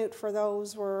turnout for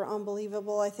those were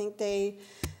unbelievable. I think they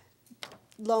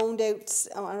loaned out,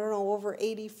 I don't know, over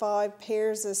 85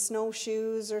 pairs of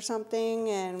snowshoes or something,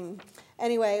 and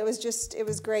anyway, it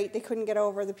was great. They couldn't get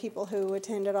over the people who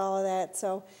attended all of that.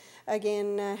 So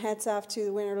again, hats off to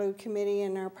the Winterlude Committee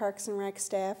and our Parks and Rec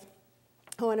staff.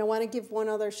 Oh, and I want to give one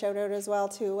other shout out as well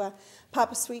to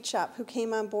Papa Sweet Shop, who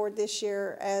came on board this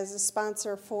year as a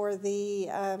sponsor for the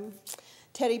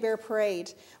Teddy Bear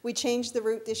Parade. We changed the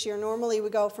route this year. Normally we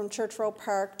go from Church Road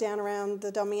Park down around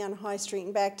the Dummy on High Street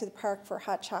and back to the park for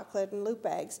hot chocolate and loot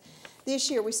bags. This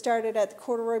year we started at the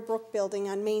Corduroy Brook building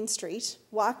on Main Street,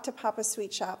 walked to Papa's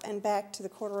Sweet Shop and back to the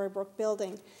Corduroy Brook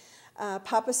building.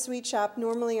 Papa's Sweet Shop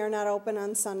normally are not open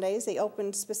on Sundays. They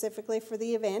opened specifically for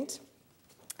the event.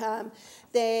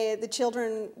 The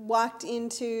children walked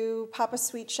into Papa's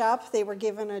Sweet Shop. They were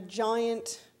given a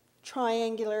giant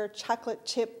triangular chocolate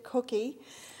chip cookie.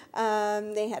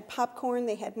 They had popcorn,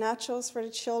 they had nachos for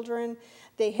the children,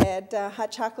 they had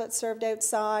hot chocolate served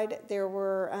outside. There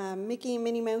were Mickey and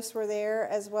Minnie Mouse were there,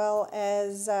 as well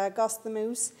as Gus the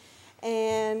Moose.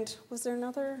 And was there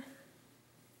another?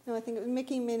 No, I think it was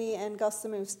Mickey, Minnie, and Gus the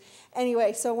Moose.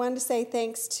 Anyway, so I wanted to say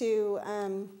thanks to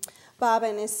Bob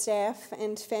and his staff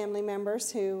and family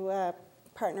members who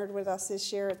partnered with us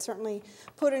this year. It certainly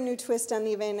put a new twist on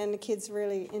the event, and the kids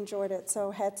really enjoyed it, so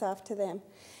hats off to them.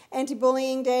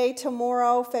 Anti-Bullying Day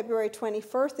tomorrow, February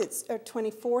 21st. It's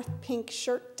 24th Pink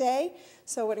Shirt Day,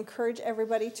 so I would encourage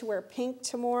everybody to wear pink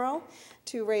tomorrow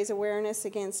to raise awareness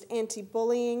against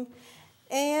anti-bullying.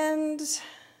 And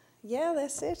yeah,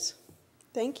 that's it.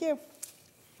 Thank you.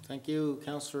 Thank you,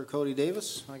 Councillor Cody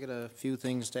Davis. I got a few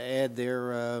things to add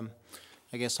there.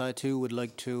 I guess I too would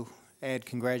like to add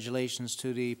congratulations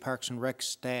to the Parks and Rec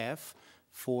staff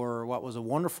for what was a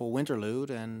wonderful Winterlude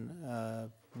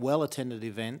and well-attended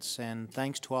events, and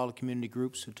thanks to all the community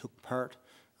groups who took part.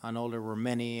 I know there were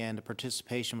many, and the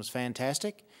participation was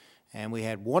fantastic, and we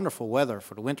had wonderful weather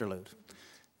for the Winterlude.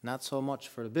 Not so much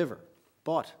for the Biver,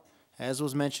 but as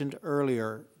was mentioned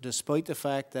earlier, despite the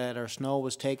fact that our snow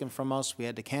was taken from us, we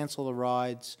had to cancel the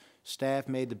rides. Staff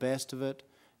made the best of it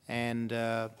and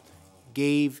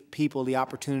gave people the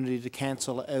opportunity to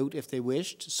cancel out if they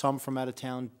wished. Some from out of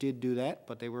town did do that,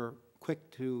 but they were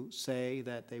quick to say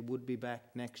that they would be back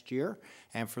next year.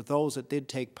 And for those that did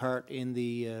take part in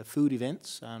the food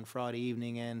events on Friday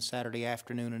evening and Saturday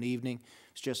afternoon and evening,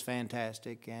 it was just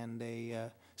fantastic. And they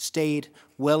stayed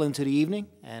well into the evening,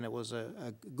 and it was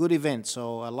a good event.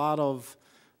 So a lot of,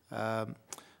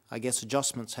 I guess,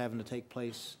 adjustments having to take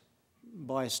place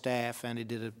by staff, and they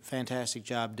did a fantastic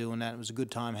job doing that. It was a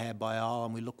good time had by all,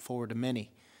 and we look forward to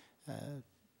many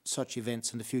such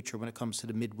events in the future when it comes to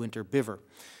the midwinter Biver.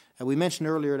 We mentioned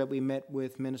earlier that we met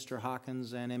with Minister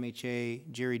Hawkins and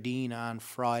MHA Jerry Dean on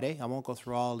Friday. I won't go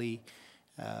through all the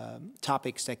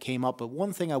topics that came up, but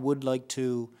one thing I would like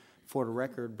to, for the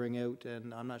record, bring out,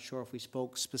 and I'm not sure if we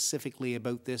spoke specifically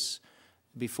about this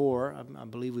before, I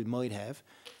believe we might have,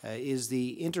 is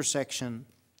the intersection.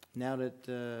 Now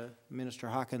that Minister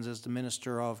Hawkins is the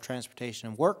Minister of Transportation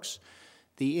and Works,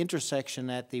 the intersection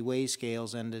at the weigh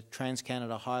scales and the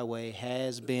Trans-Canada Highway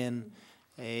has been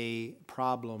a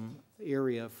problem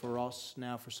area for us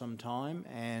now for some time,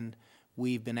 and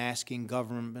we've been asking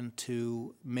government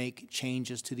to make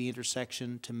changes to the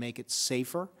intersection to make it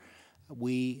safer.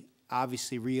 We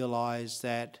obviously realize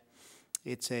that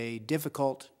it's a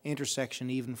difficult intersection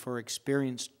even for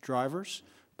experienced drivers,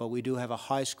 but we do have a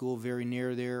high school very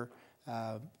near there.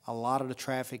 A lot of the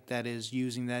traffic that is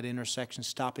using that intersection,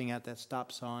 stopping at that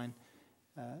stop sign,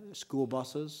 school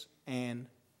buses, and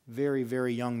very,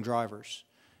 very young drivers.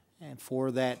 And for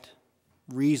that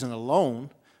reason alone,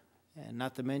 and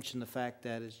not to mention the fact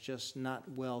that it's just not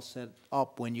well set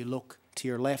up when you look to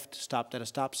your left, stopped at a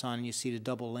stop sign, and you see the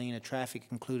double lane of traffic,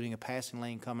 including a passing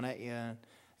lane coming at you,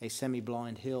 a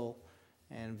semi-blind hill,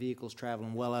 and vehicles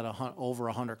traveling well at over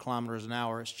 100 kilometers an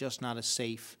hour. It's just not a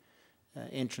safe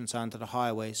entrance onto the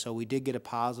highway. So we did get a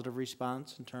positive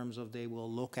response in terms of they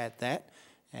will look at that,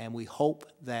 and we hope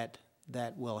that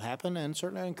that will happen. And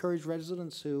certainly I encourage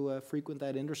residents who frequent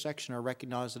that intersection or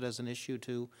recognize it as an issue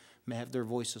to have their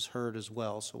voices heard as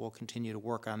well. So we'll continue to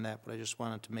work on that, but I just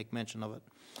wanted to make mention of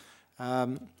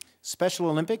it. Special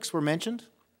Olympics were mentioned,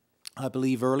 I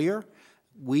believe, earlier.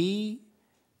 We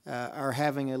are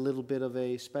having a little bit of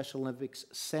a Special Olympics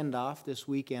send-off this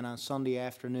weekend on Sunday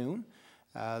afternoon.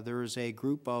 There is a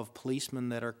group of policemen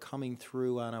that are coming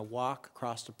through on a walk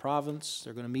across the province.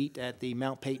 They're going to meet at the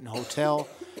Mount Peyton Hotel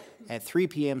at 3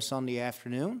 p.m. Sunday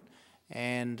afternoon.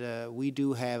 And we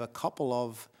do have a couple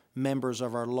of members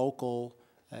of our local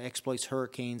Exploits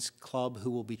Hurricanes Club who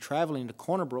will be traveling to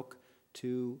Corner Brook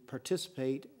to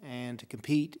participate and to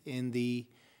compete in the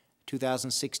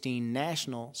 2016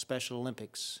 National Special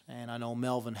Olympics. And I know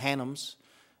Melvin Hannums,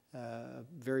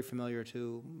 very familiar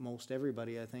to most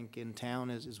everybody, I think, in town,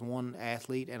 is one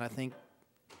athlete, and I think,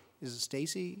 is it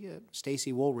Stacy?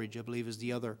 Stacy Woolridge, I believe, is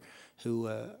the other,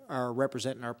 who are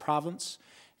representing our province.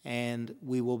 And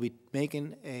we will be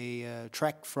making a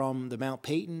trek from the Mount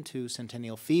Peyton to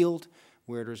Centennial Field.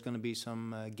 where there's going to be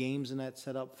some games in that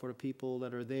set up for the people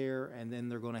that are there, and then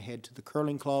they're going to head to the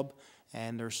curling club,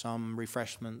 and there's some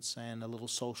refreshments and a little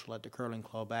social at the curling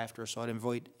club after. So I'd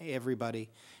invite everybody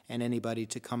and anybody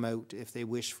to come out if they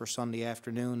wish for Sunday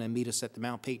afternoon and meet us at the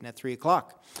Mount Peyton at 3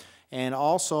 o'clock. And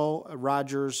also,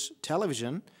 Rogers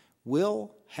Television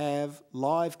will have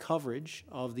live coverage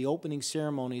of the opening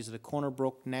ceremonies of the Corner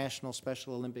Brook National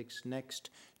Special Olympics next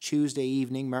Tuesday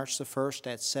evening, March the 1st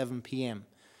at 7 p.m.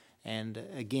 And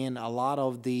again, a lot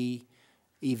of the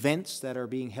events that are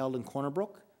being held in Corner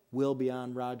Brook will be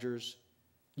on Rogers'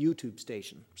 YouTube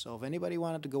station. So if anybody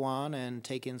wanted to go on and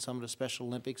take in some of the Special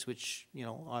Olympics, which, you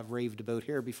know, I've raved about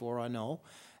here before, I know,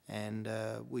 and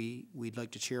we'd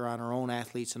like to cheer on our own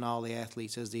athletes and all the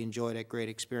athletes as they enjoy that great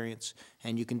experience,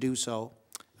 and you can do so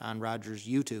on Rogers'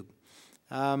 YouTube.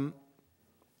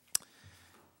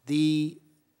 The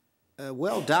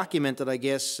well-documented, I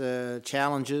guess,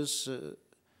 challenges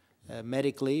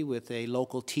medically with a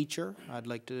local teacher. I'd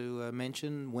like to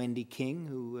mention Wendy King,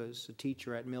 who is a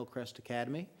teacher at Millcrest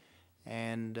Academy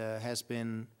and has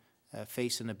been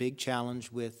facing a big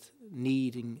challenge with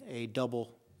needing a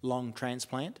double lung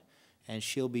transplant, and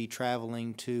she'll be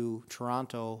traveling to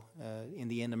Toronto in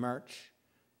the end of March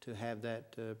to have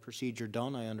that procedure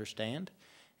done, I understand.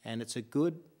 And it's a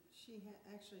good...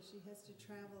 Actually, she has to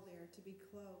travel there to be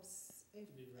close.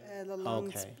 If the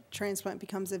lung transplant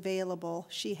becomes available,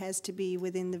 she has to be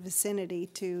within the vicinity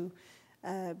to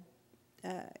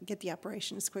get the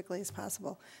operation as quickly as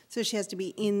possible. So she has to be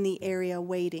in the area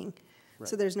waiting. Right.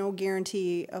 So there's no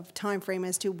guarantee of time frame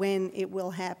as to when it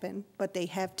will happen, but they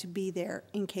have to be there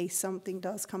in case something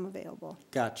does come available.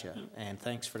 Gotcha, and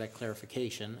thanks for that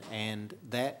clarification. And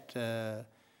that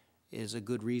is a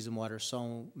good reason why there's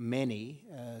so many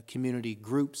community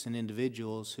groups and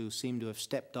individuals who seem to have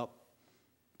stepped up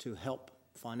to help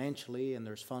financially, and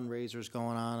there's fundraisers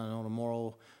going on. I know the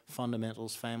Moral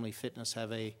Fundamentals Family Fitness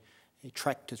have a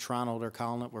trek to Toronto, they're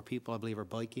calling it, where people, I believe, are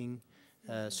biking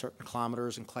certain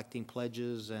kilometers and collecting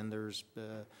pledges, and there's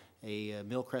a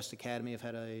Millcrest Academy have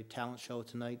had a talent show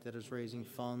tonight that is raising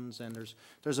funds, and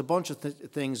there's a bunch of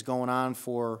things going on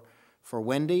for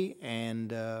Wendy,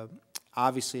 and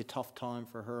obviously a tough time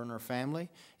for her and her family.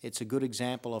 It's a good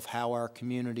example of how our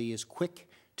community is quick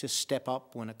to step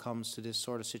up when it comes to this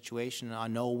sort of situation. I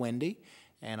know Wendy,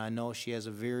 and I know she has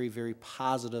a very, very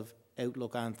positive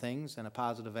outlook on things and a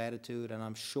positive attitude, and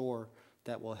I'm sure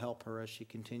that will help her as she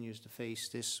continues to face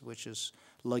this, which is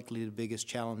likely the biggest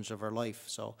challenge of her life.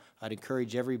 So I'd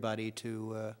encourage everybody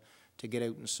to get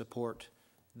out and support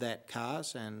that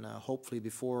cause, and hopefully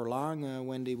before long,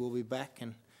 Wendy will be back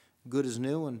and good as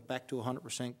new and back to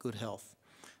 100% good health.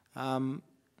 Of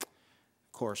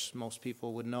course, most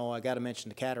people would know, I got to mention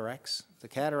the Cataracts. The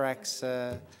Cataracts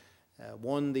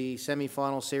won the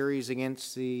semifinal series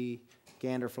against the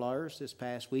Gander Flyers this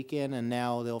past weekend, and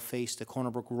now they'll face the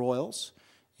Corner Brook Royals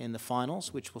in the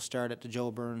finals, which will start at the Joe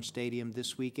Byrne Stadium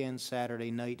this weekend, Saturday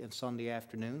night and Sunday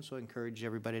afternoon. So I encourage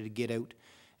everybody to get out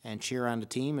and cheer on the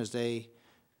team as they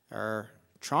are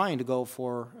trying to go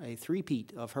for a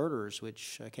three-peat of hurdlers,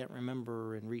 which I can't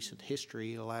remember in recent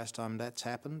history the last time that's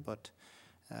happened, but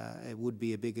it would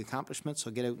be a big accomplishment,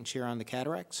 so get out and cheer on the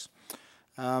Cataracts.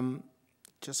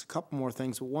 Just a couple more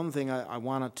things. But one thing I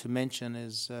wanted to mention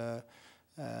is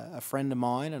a friend of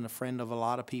mine and a friend of a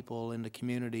lot of people in the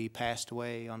community passed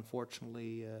away,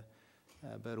 unfortunately,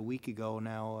 about a week ago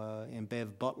now, in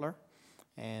Bev Butler.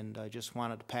 And I just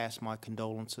wanted to pass my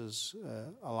condolences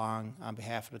along on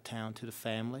behalf of the town to the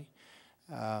family.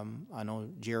 I know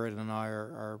Jared and I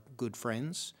are good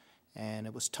friends, and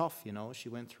it was tough, you know. She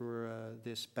went through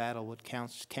this battle with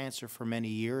cancer for many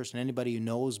years, and anybody who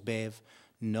knows Bev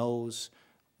knows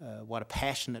what a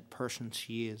passionate person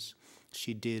she is.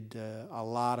 She did a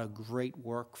lot of great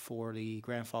work for the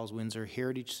Grand Falls-Windsor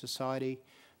Heritage Society.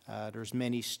 There's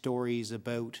many stories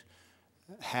about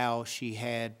how she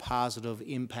had positive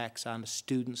impacts on the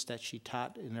students that she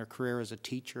taught in her career as a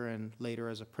teacher and later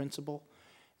as a principal.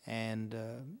 And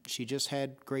she just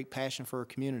had great passion for her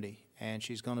community, and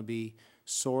she's going to be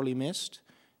sorely missed.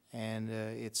 And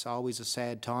it's always a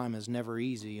sad time. It's never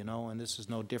easy, you know, and this is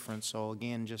no different. So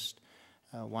again, just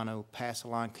want to pass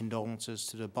along condolences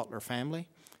to the Butler family,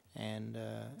 and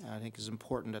I think it's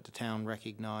important that the town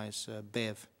recognize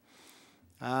Bev.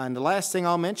 And the last thing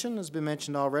I'll mention has been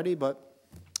mentioned already, but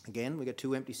again, we got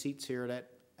 2 empty seats here that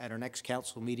at our next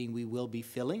council meeting we will be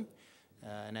filling.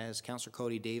 And as Councillor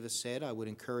Cody Davis said, I would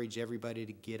encourage everybody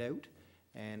to get out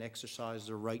and exercise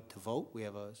their right to vote. We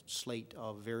have a slate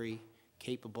of very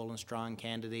capable and strong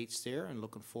candidates there, and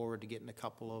looking forward to getting a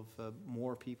couple of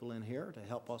more people in here to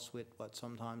help us with what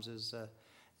sometimes is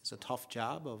a tough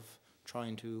job of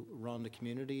trying to run the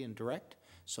community and direct.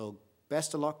 So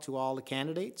best of luck to all the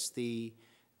candidates. The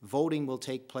voting will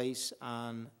take place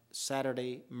on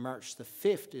Saturday, March the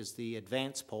 5th is the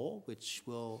advance poll, which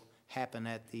will happen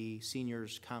at the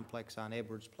Seniors Complex on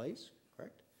Edwards Place,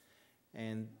 correct?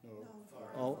 And,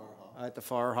 at the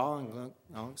Fire Hall,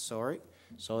 sorry.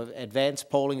 So advanced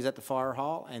polling is at the Fire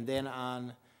Hall, and then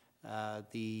on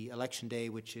the election day,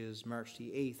 which is March the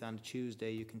 8th, on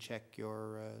Tuesday, you can check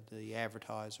your, the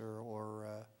advertiser or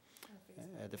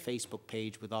the Facebook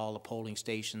page with all the polling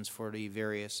stations for the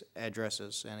various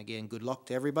addresses. And again, good luck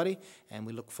to everybody, and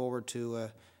we look forward to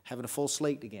having a full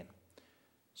slate again.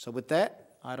 So with that,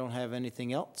 I don't have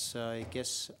anything else. I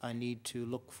guess I need to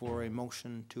look for a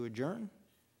motion to adjourn.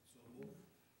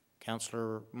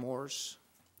 Councillor Moores,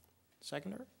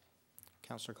 seconder.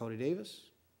 Councillor Cody Davis.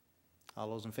 All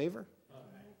those in favor? Aye.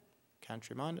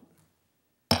 Contrary minded.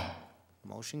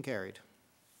 Motion carried.